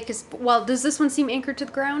the thickest. Well, does this one seem anchored to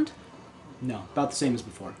the ground? No, about the same as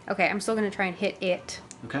before. Okay, I'm still gonna try and hit it.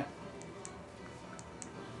 Okay.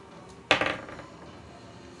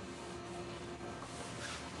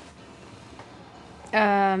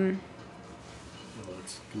 Oh,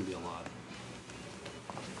 it's gonna be a lot.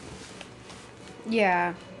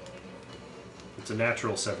 Yeah. It's a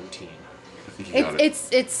natural 17. I think you got it.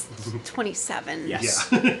 It's 27. Yes.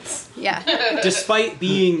 Yeah. Yeah. Despite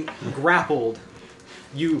being grappled,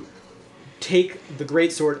 you take the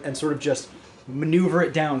greatsword and sort of just maneuver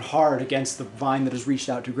it down hard against the vine that has reached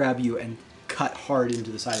out to grab you and cut hard into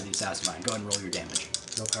the side of the assassin vine. Go ahead and roll your damage.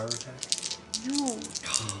 No power attack. No.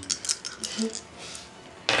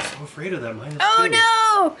 So afraid of that -2. Oh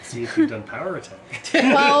no! See if you've done power attack.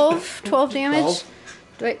 12 damage. 12?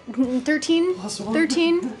 Do I 13? +1.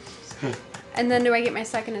 13. And then do I get my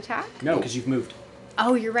second attack? No, because you've moved.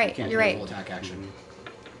 Oh, you're right. Can't You're do a right. full attack action.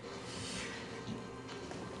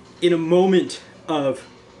 In a moment of,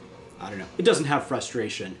 I don't know, it doesn't have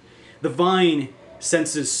frustration. The vine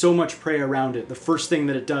senses so much prey around it. The first thing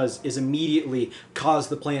that it does is immediately cause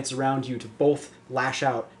the plants around you to both lash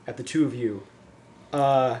out at the two of you.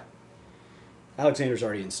 Alexander's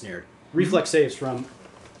already ensnared. Reflex saves from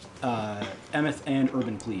Emeth and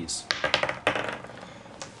Urban, please.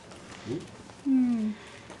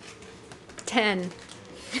 10.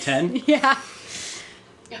 10? Yeah.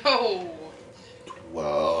 Oh.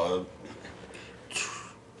 Well,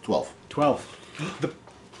 12. 12. The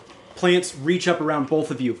plants reach up around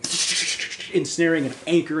both of you, ensnaring and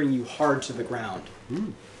anchoring you hard to the ground.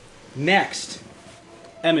 Next,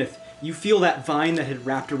 Emeth, you feel that vine that had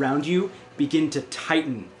wrapped around you begin to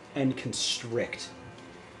tighten and constrict,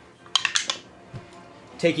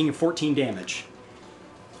 taking 14 damage.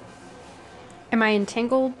 Am I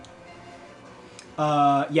entangled?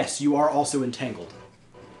 Yes, you are also entangled.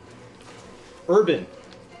 Urban,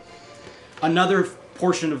 another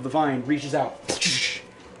portion of the vine reaches out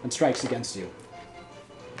and strikes against you.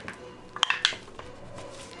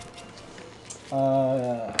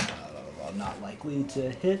 Not likely to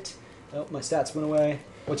hit. Oh, my stats went away.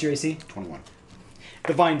 What's your AC? 21.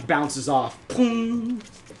 The vine bounces off. Boom.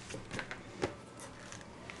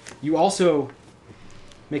 You also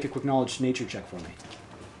make a quick knowledge nature check for me.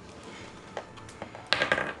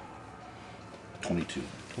 22.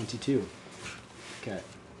 22. Okay.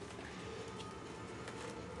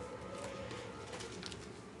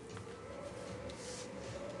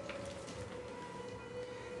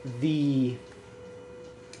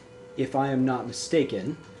 If I am not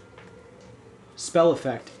mistaken, spell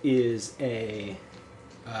effect is a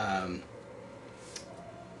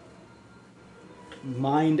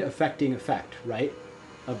mind-affecting effect, right?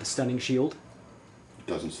 Of the stunning shield. It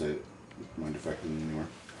doesn't say mind affecting anywhere.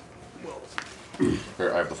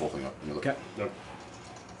 Here, I have the full thing up. Let me look. Okay. Nope.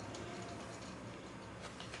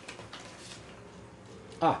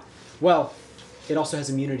 Well, it also has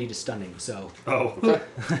immunity to stunning, so Oh.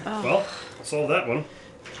 Well, solve that one.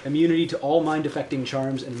 immunity to all mind-affecting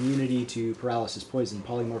charms and immunity to paralysis, poison,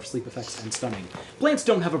 polymorph, sleep effects, and stunning. Plants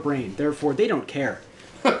don't have a brain, therefore they don't care.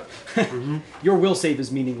 Your will save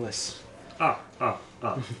is meaningless. Ah.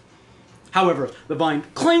 However, the vine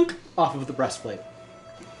clink off of the breastplate.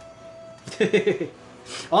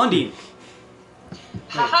 Ondine.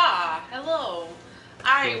 Haha, hello.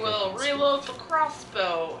 I will reload the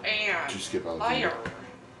crossbow and Did you skip Alexander?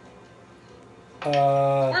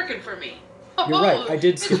 fire. Working for me. You're right, I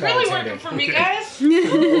did skip It's really Alexander. working for me, guys. You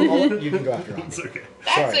can go after It's Ondine. okay.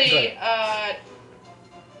 That's Sorry, a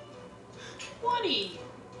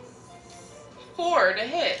 24 to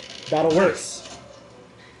hit. That'll work.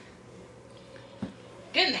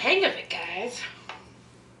 Getting the hang of it, guys.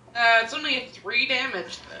 It's only a 3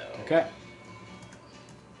 damage, though. Okay.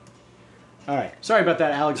 All right. Sorry about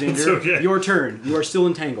that, Alexander. It's okay. Your turn. You are still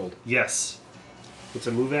entangled. Yes. It's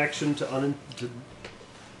a move action to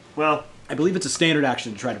well, I believe it's a standard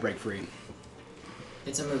action to try to break free.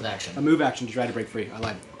 It's a move action. A move action to try to break free. I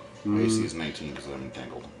lied. My AC is 19 because I'm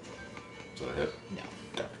entangled. Is that a hit?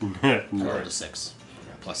 No. Okay. I rolled a 6.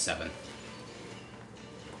 Plus 7.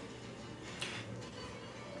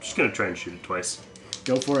 I'm just gonna try and shoot it twice.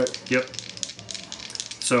 Go for it. Yep.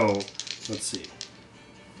 So, let's see.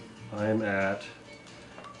 I'm at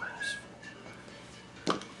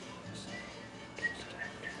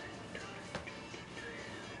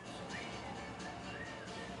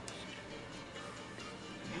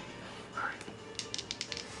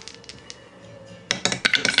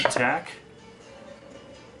attack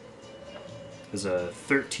is a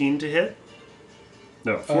 13 to hit.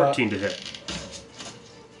 No, 14 to hit.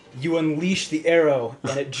 You unleash the arrow,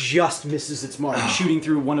 and it just misses its mark, shooting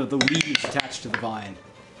through one of the leaves attached to the vine.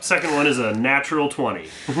 Second one is a natural 20.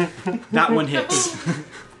 That one hits.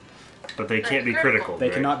 But they can't be Critical. critical. They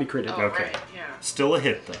right? cannot be critical. Oh, Okay. right, yeah. Still a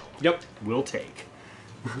hit, though. Yep. Will take.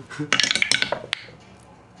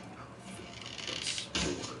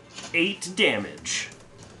 8 damage.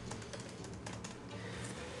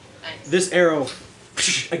 Nice. This arrow,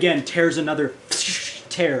 again, tears another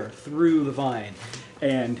tear through the vine,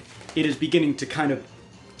 and it is beginning to kind of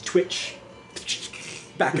twitch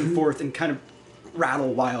back and forth and kind of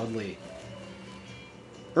rattle wildly.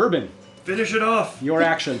 Urban, Finish it off. your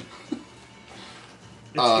action.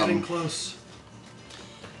 It's getting close.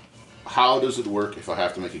 How does it work if I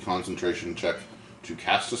have to make a concentration check to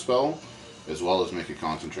cast a spell, as well as make a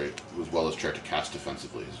concentrate, as well as try to cast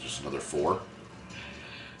defensively? Is it just another 4?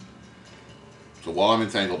 So while I'm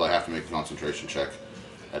entangled, I have to make a concentration check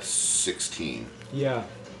at 16. Yeah.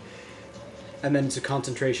 And then it's a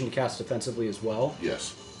concentration to cast defensively as well.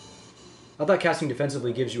 Yes. I thought casting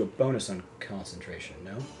defensively gives you a bonus on concentration,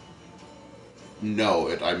 no? No,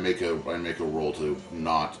 I make a roll to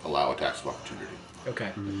not allow attacks of opportunity.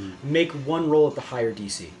 Okay. Make one roll at the higher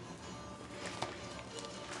DC.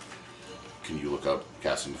 Can you look up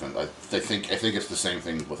casting defense? I think it's the same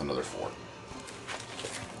thing with another 4.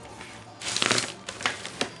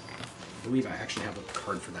 I believe I actually have a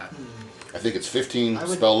card for that. I think it's 15 I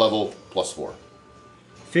would- spell level plus 4.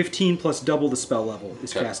 15 plus double the spell level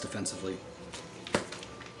is Okay. cast defensively.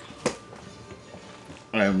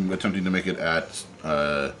 I'm attempting to make it at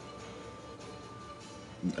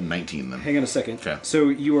 19 then. Hang on a second. Okay. So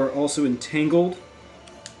you are also entangled,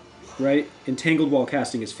 right? Entangled while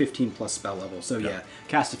casting is 15 plus spell level. So yeah,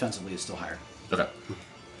 cast defensively is still higher. Okay.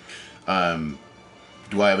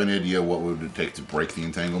 Do I have any idea what would it take to break the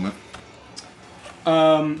entanglement?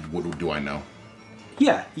 What do I know?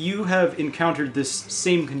 Yeah, you have encountered this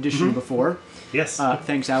same condition before. Yes.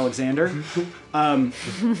 Thanks, Alexander.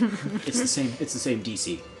 It's the same. It's the same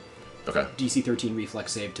DC. Okay. DC 13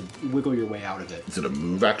 reflex save to wiggle your way out of it. Is it a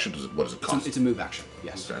move action? What does it cost? It's a move action.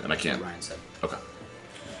 Yes. Okay, and I can't- That's what Ryan said. Okay.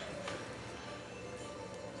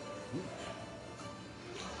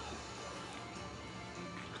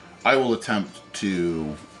 I will attempt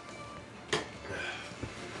to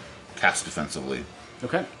cast defensively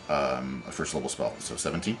Okay. a first level spell. So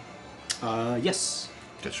 17. Yes.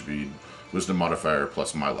 That should be wisdom modifier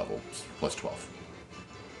plus my level, plus 12.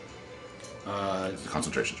 It's a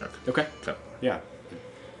concentration check. Okay. Okay. Yeah.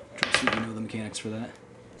 Try to see if you know the mechanics for that.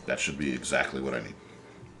 That should be exactly what I need.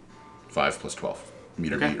 5 plus 12.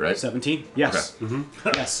 Meter Okay. beat, right? 17. Yes.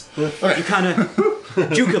 Okay. Yes. You kind of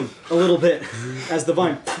juke him a little bit as the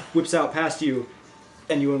vine whips out past you,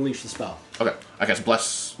 and you unleash the spell. Okay. I guess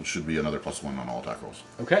bless, which should be another +1 on all attack rolls.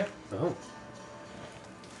 Okay. Oh.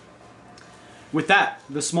 With that,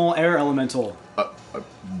 the small air elemental.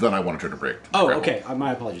 Then I want to try to break. Oh, grapple. okay.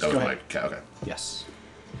 My apologies. That Go was ahead. okay. Yes.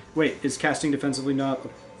 Wait, is casting defensively not a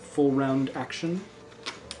full round action?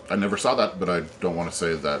 I never saw that, but I don't want to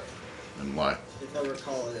say that and lie. If I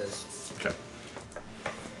recall, it is. Okay.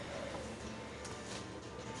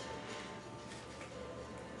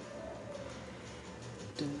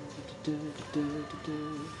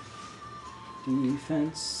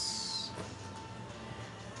 Defense.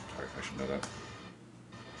 Sorry, I should know that.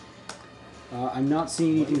 I'm not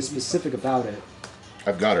seeing anything specific about it.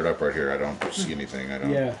 I've got it up right here. I don't see anything. I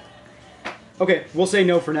don't. Yeah. Okay, we'll say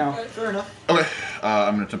no for now. Fair enough. Okay.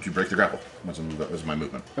 I'm going to attempt to break the grapple. That's my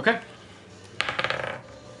movement. Okay.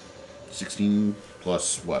 16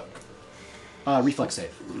 plus what? Reflex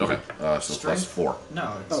save. Okay. So plus Strength? 4.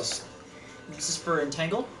 No, it's this is for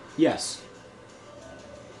entangled. Yes.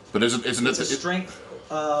 But isn't It's a it? strength.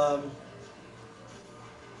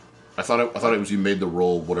 I thought it was you made the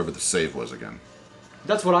roll whatever the save was again.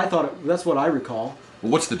 That's what I thought. That's what I recall.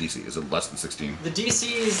 Well, what's the DC? Is it less than 16? The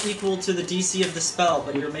DC is equal to the DC of the spell,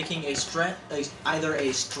 but you're making either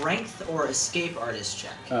a strength or escape artist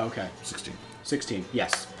check. Oh, okay. 16. 16.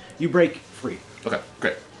 Yes. You break free. Okay,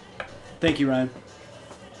 great. Thank you, Ryan.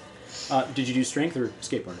 Did you do strength or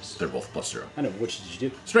escape artist? They're both +0. I know. Which did you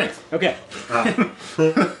do? Strength. Okay.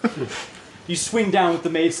 You swing down with the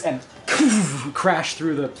mace and crash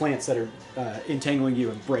through the plants that are entangling you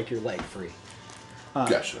and break your leg free.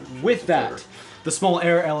 Gotcha. With that, the small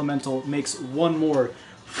air elemental makes one more,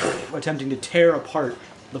 attempting to tear apart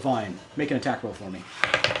the vine. Make an attack roll for me.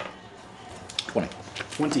 20.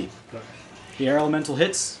 20. The air elemental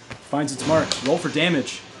hits, finds its mark. Roll for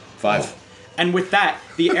damage. 5. And with that,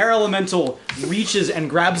 the air elemental reaches and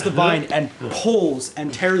grabs the vine and pulls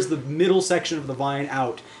and tears the middle section of the vine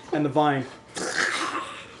out. And the vine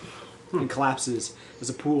and collapses as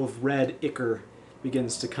a pool of red ichor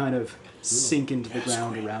begins to kind of sink into the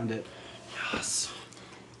ground around it. Yes.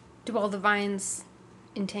 Do all the vines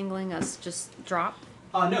entangling us just drop?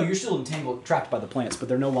 No, you're still entangled, trapped by the plants, but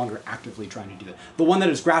they're no longer actively trying to do that. The one that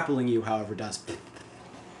is grappling you, however, does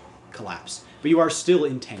collapse. But you are still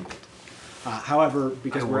entangled. However,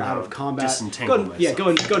 because we're out of combat, disentangle go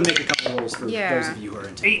and make a couple rolls for those of you who are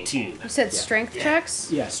entangled. 18. You said strength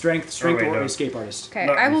checks? Yeah, strength wait, or no. escape artist. Okay,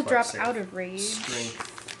 Not I will reflex drop save. out of rage.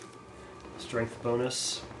 Strength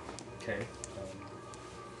bonus. Okay.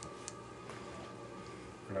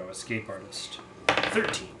 No, escape artist.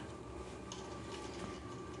 13.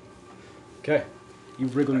 Okay, you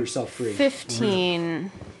wriggle yourself free. 15.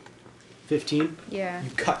 15. Yeah. You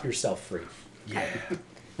cut yourself free. Yeah.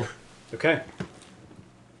 Okay.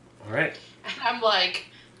 All right. And I'm like,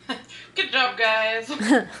 good job, guys.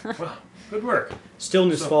 Well, good work.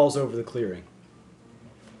 Stillness falls over the clearing,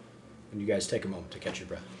 and you guys take a moment to catch your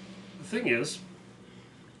breath. The thing is,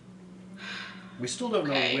 we still don't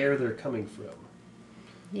know Okay. where they're coming from.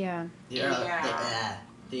 Yeah. Yeah.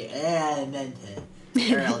 The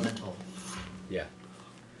air elemental. Yeah.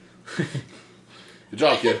 Good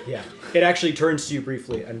job, kid. Yeah. It actually turns to you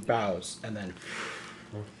briefly and bows, and then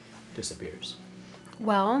disappears.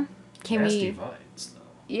 Well, can Nasty we... vines, though.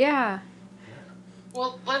 Yeah.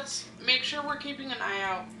 Well, let's make sure we're keeping an eye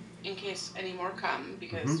out in case any more come,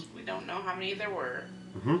 because we don't know how many there were.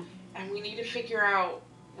 And we need to figure out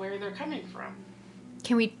where they're coming from,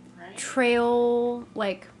 Can we right? trail,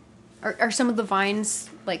 like... Are some of the vines,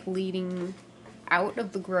 like, leading out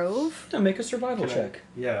of the grove? Now make a survival check.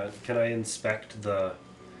 Can I inspect the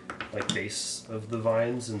base of the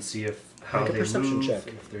vines and see if how Make a they perception move? check.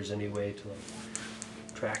 If there's any way to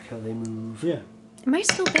track how they move. Yeah. Am I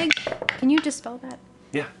still big? Can you dispel that?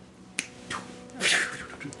 Yeah.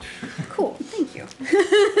 Cool, thank you.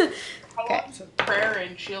 How long does prayer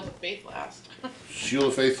and shield of faith last? Shield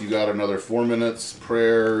of Faith, you got another 4 minutes.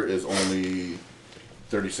 Prayer is only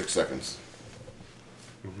 36 seconds.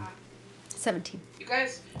 17. You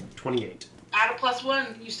guys, 28. add a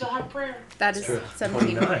 +1. You still have prayer. That is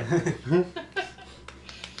 17. 29.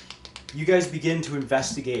 You guys begin to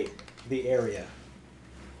investigate the area,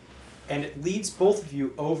 and it leads both of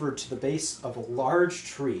you over to the base of a large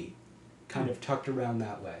tree, kind of tucked around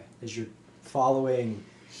that way, as you're following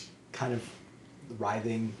kind of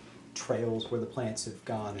writhing trails where the plants have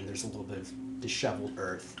gone, and there's a little bit of disheveled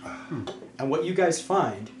earth. And what you guys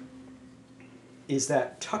find is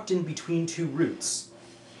that tucked in between two roots,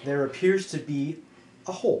 there appears to be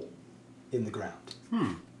a hole in the ground.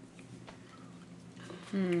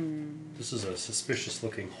 This is a suspicious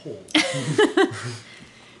looking hole.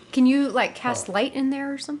 Can you, like, cast light in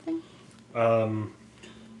there or something? I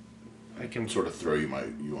can Sort of throw you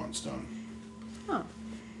on stone. Oh.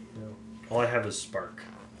 All I have is spark.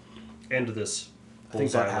 And this I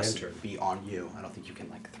think bullseye that has lantern. to be on you. I don't think you can,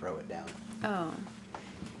 like, throw it down. Oh.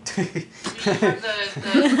 Do you have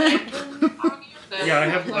the lantern on you? Yeah,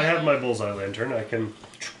 I have my bullseye lantern. I can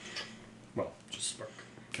just spark.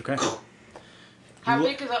 Okay. How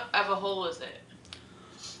big of a hole is it?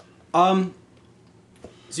 So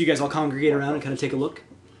you guys all congregate around and kind of take a look?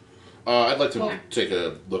 I'd like to take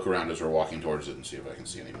a look around as we're walking towards it and see if I can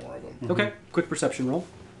see any more of them. Okay. Quick perception roll.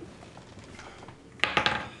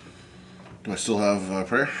 Do I still have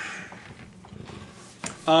prayer?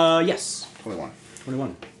 Yes. 21.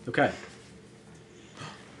 21. Okay.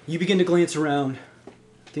 You begin to glance around.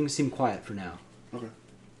 Things seem quiet for now. Okay.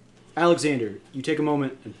 Alexander, you take a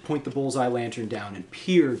moment and point the bullseye lantern down and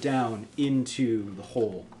peer down into the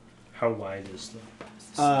hole. How wide is the?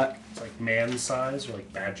 It's like man size or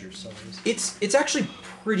like badger size. It's actually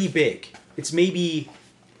pretty big. It's maybe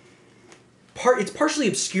it's partially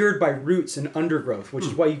obscured by roots and undergrowth, which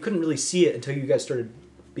is why you couldn't really see it until you guys started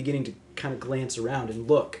beginning to kind of glance around and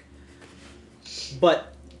look.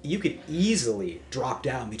 But you could easily drop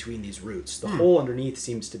down between these roots. The hole underneath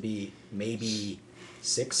seems to be maybe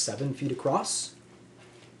 6-7 feet across,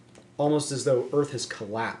 almost as though Earth has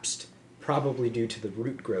collapsed, probably due to the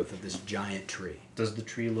root growth of this giant tree. Does the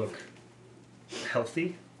tree look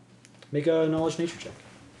healthy? Make a knowledge nature check.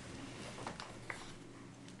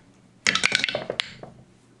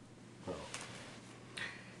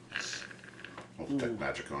 I'll detect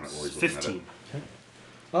magic on it while he's looking at it.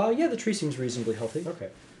 15. Yeah, the tree seems reasonably healthy. Okay.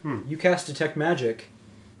 You cast Detect Magic.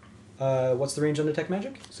 What's the range on Detect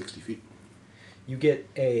Magic? 60 feet. You get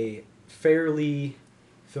a fairly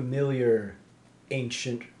familiar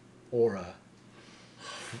ancient aura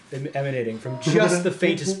emanating from just the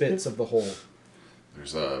faintest bits of the hole.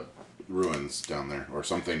 There's ruins down there, or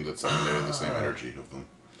something that's emanating the same energy of them.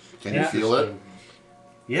 Can you Yeah. feel it?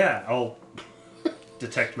 Yeah, I'll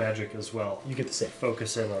detect magic as well. You get the same.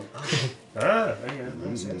 Focus in on.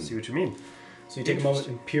 I see what you mean. So you take a moment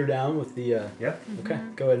and peer down with the... Yeah. Okay,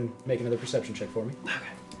 go ahead and make another perception check for me.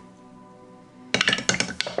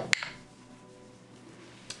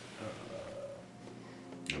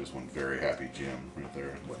 That is one very happy GM right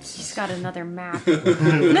there. He's got another map. We've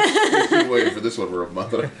been waiting for this one for a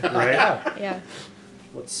month. Right? Yeah.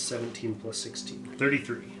 What's 17 plus 16?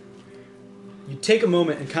 33. You take a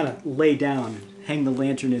moment and kind of lay down, hang the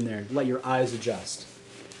lantern in there, let your eyes adjust.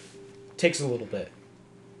 Takes a little bit.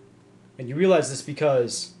 And you realize this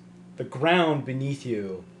because the ground beneath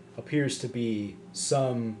you appears to be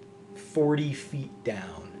some 40 feet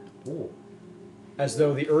down. Ooh. As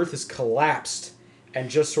though the earth has collapsed and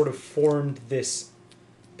just sort of formed this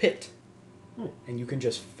pit. And you can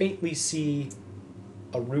just faintly see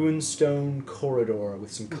a ruined stone corridor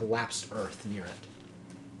with some collapsed earth near it.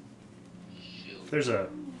 There's a...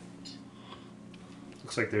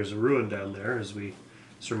 Looks like there's a ruin down there, as we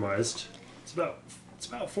surmised. It's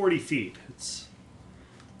about 40 feet. It's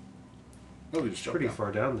Oh, we just jumped pretty down.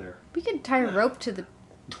 far down there. We could tie a rope to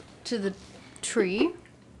the tree.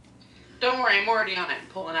 Don't worry, I'm already on it,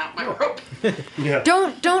 pulling out my rope. Yeah.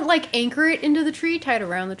 Don't like anchor it into the tree. Tie it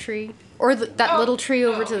around the tree or that little tree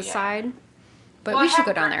over to the yeah. side. But Well, we I should have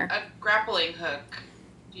go down there. A grappling hook.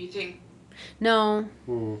 Do you think? No.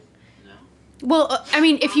 Hmm. No. Well, I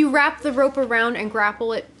mean, if you wrap the rope around and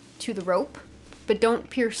grapple it to the rope, but don't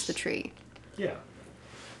pierce the tree. Yeah.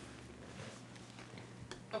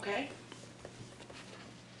 Okay.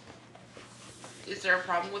 Is there a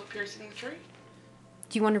problem with piercing the tree?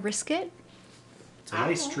 Do you want to risk it? It's a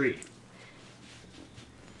nice tree.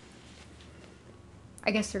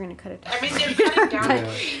 I guess they're gonna cut it down. I mean, they're cutting down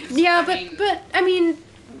Yeah. trees. Yeah, I but I mean,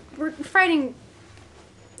 we're fighting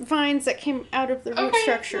vines that came out of the root okay,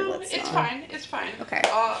 structure. no, Let's it's not. fine. It's fine. Okay.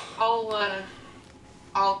 I'll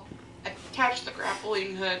attach the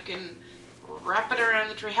grappling hook and wrap it around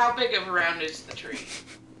the tree. How big of around is the tree?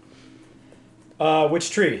 Which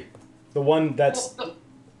tree? The one that's... Well,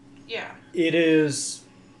 yeah. It is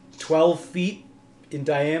 12 feet in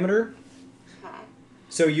diameter, Huh.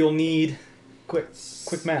 so you'll need... Quick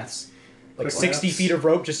maths. Like Quick 60 maths. feet of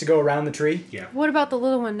rope just to go around the tree. Yeah. What about the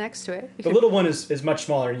little one next to it? We The could- little one is much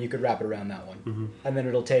smaller, and you could wrap it around that one. And then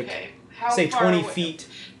it'll take, Okay. How say, far 20 away- feet.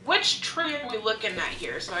 Which tree are we looking at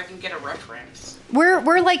here so I can get a reference? We're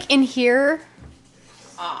like in here.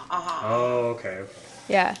 Uh-huh. Oh, okay.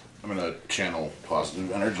 Yeah. I'm gonna channel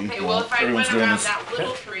positive energy. Okay, while well, if I everyone's went doing around this. that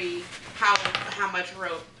little tree, how much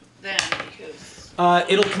rope then? Because...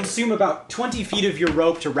 It'll consume about 20 feet of your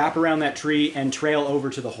rope to wrap around that tree and trail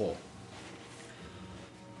over to the hole.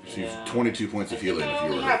 So you have 22 points of healing I if you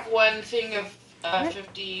only were have one thing of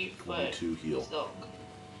 50-foot 22 heal. silk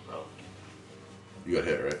rope. You got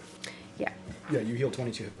hit, right? Yeah. Yeah, you heal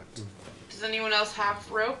 22 hit points. Does anyone else have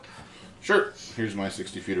rope? Sure. Here's my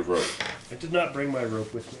 60 feet of rope. I did not bring my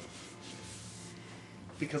rope with me.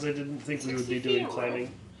 Because I didn't think we would be 60 doing feet.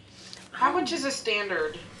 climbing, How much is a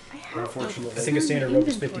standard? unfortunately. I think a standard rope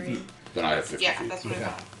is 50 feet. Then I have 50 Yeah, feet. that's what I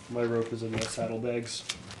thought. My rope is in my saddlebags.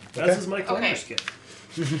 Okay. As is my climber's Okay. kit.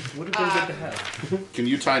 Would have been good to have. Can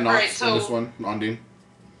you tie knots Alright, in so- this one, Ondine?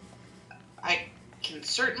 I can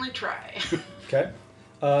certainly try. Okay.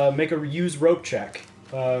 Make a use rope check.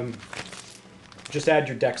 Just add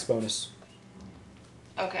your dex bonus.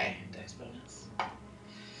 Okay, dex bonus.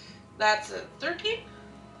 That's a 13?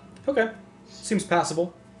 Okay. Seems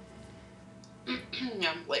passable.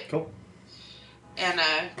 Yeah, like, Cool. and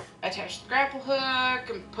attach the grapple hook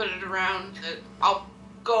and put it around the... I'll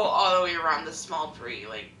go all the way around this small tree,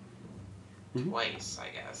 like, twice, I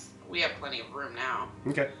guess. We have plenty of room now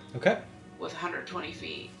Okay. Okay. with 120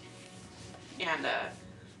 feet. and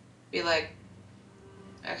be like,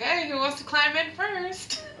 okay, who wants to climb in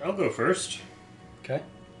first? I'll go first. Okay.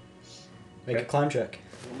 Make a Okay. climb check.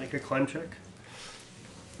 We'll make a climb check.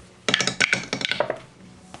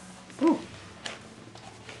 Ooh.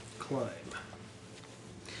 Climb.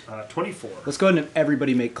 24. Let's go ahead and have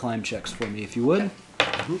everybody make climb checks for me, if you would.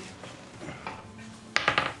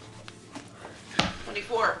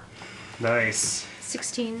 24. Nice.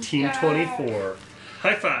 16. Team 24.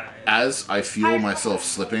 High five. As I feel myself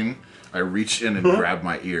slipping, I reach in and grab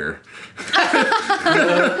my ear.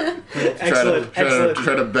 Excellent.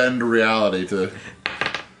 Try to bend reality to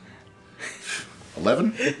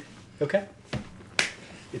 11. Okay.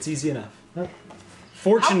 It's easy enough. How big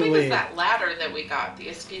Fortunately, is that ladder that we got? The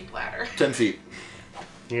escape ladder. 10 feet.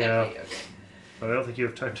 Yeah. Okay. But I don't think you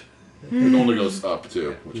have time to. It only goes up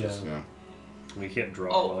too, which is Yeah. We can't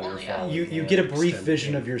drop Oh, while you're only falling. you get a brief Extend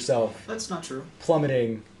vision the of yourself That's not true.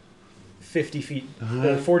 plummeting 50 feet,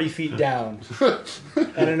 40 feet down.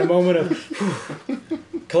 And in a moment of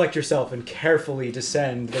collect yourself and carefully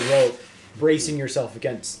descend the rope, bracing yourself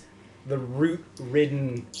against the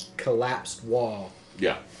root-ridden, collapsed wall.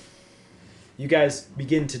 yeah. You guys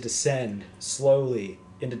begin to descend slowly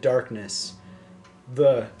into darkness.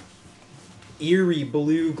 The eerie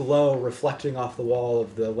blue glow reflecting off the wall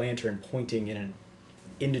of the lantern pointing in an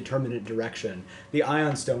indeterminate direction. The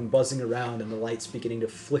ion stone buzzing around and the lights beginning to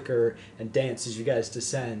flicker and dance as you guys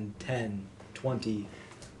descend 10, 20,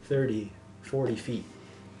 30, 40 feet.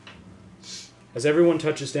 As everyone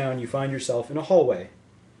touches down, you find yourself in a hallway,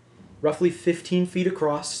 roughly 15 feet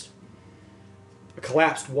across, a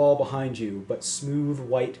collapsed wall behind you, but smooth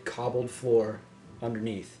white cobbled floor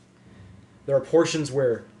underneath. There are portions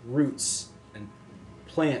where roots and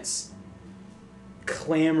plants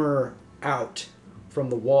clamber out from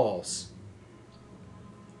the walls.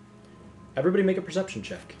 Everybody make a perception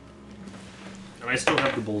check. And I still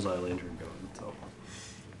have the bullseye lantern going, so.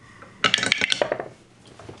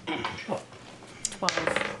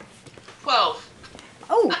 12. 12.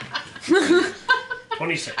 Oh!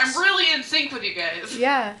 26. I'm really in sync with you guys.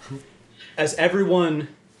 Yeah. As everyone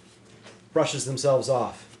brushes themselves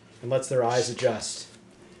off and lets their eyes adjust,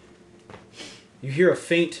 you hear a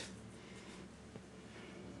faint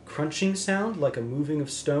crunching sound like a moving of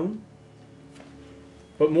stone.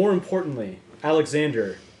 But more importantly,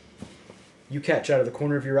 Alexander, you catch out of the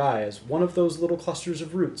corner of your eye as one of those little clusters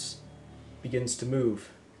of roots begins to move.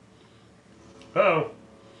 Oh.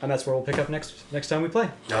 And that's where we'll pick up next time we play.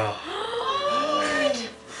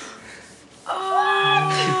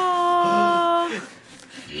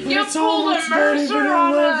 You pulled a Mercer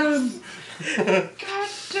on us. God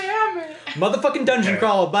damn it. Motherfucking dungeon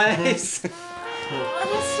crawler, guys. Oh,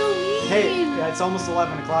 that's so mean. Hey, yeah, it's almost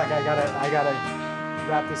 11 o'clock. I gotta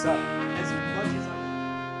wrap this up.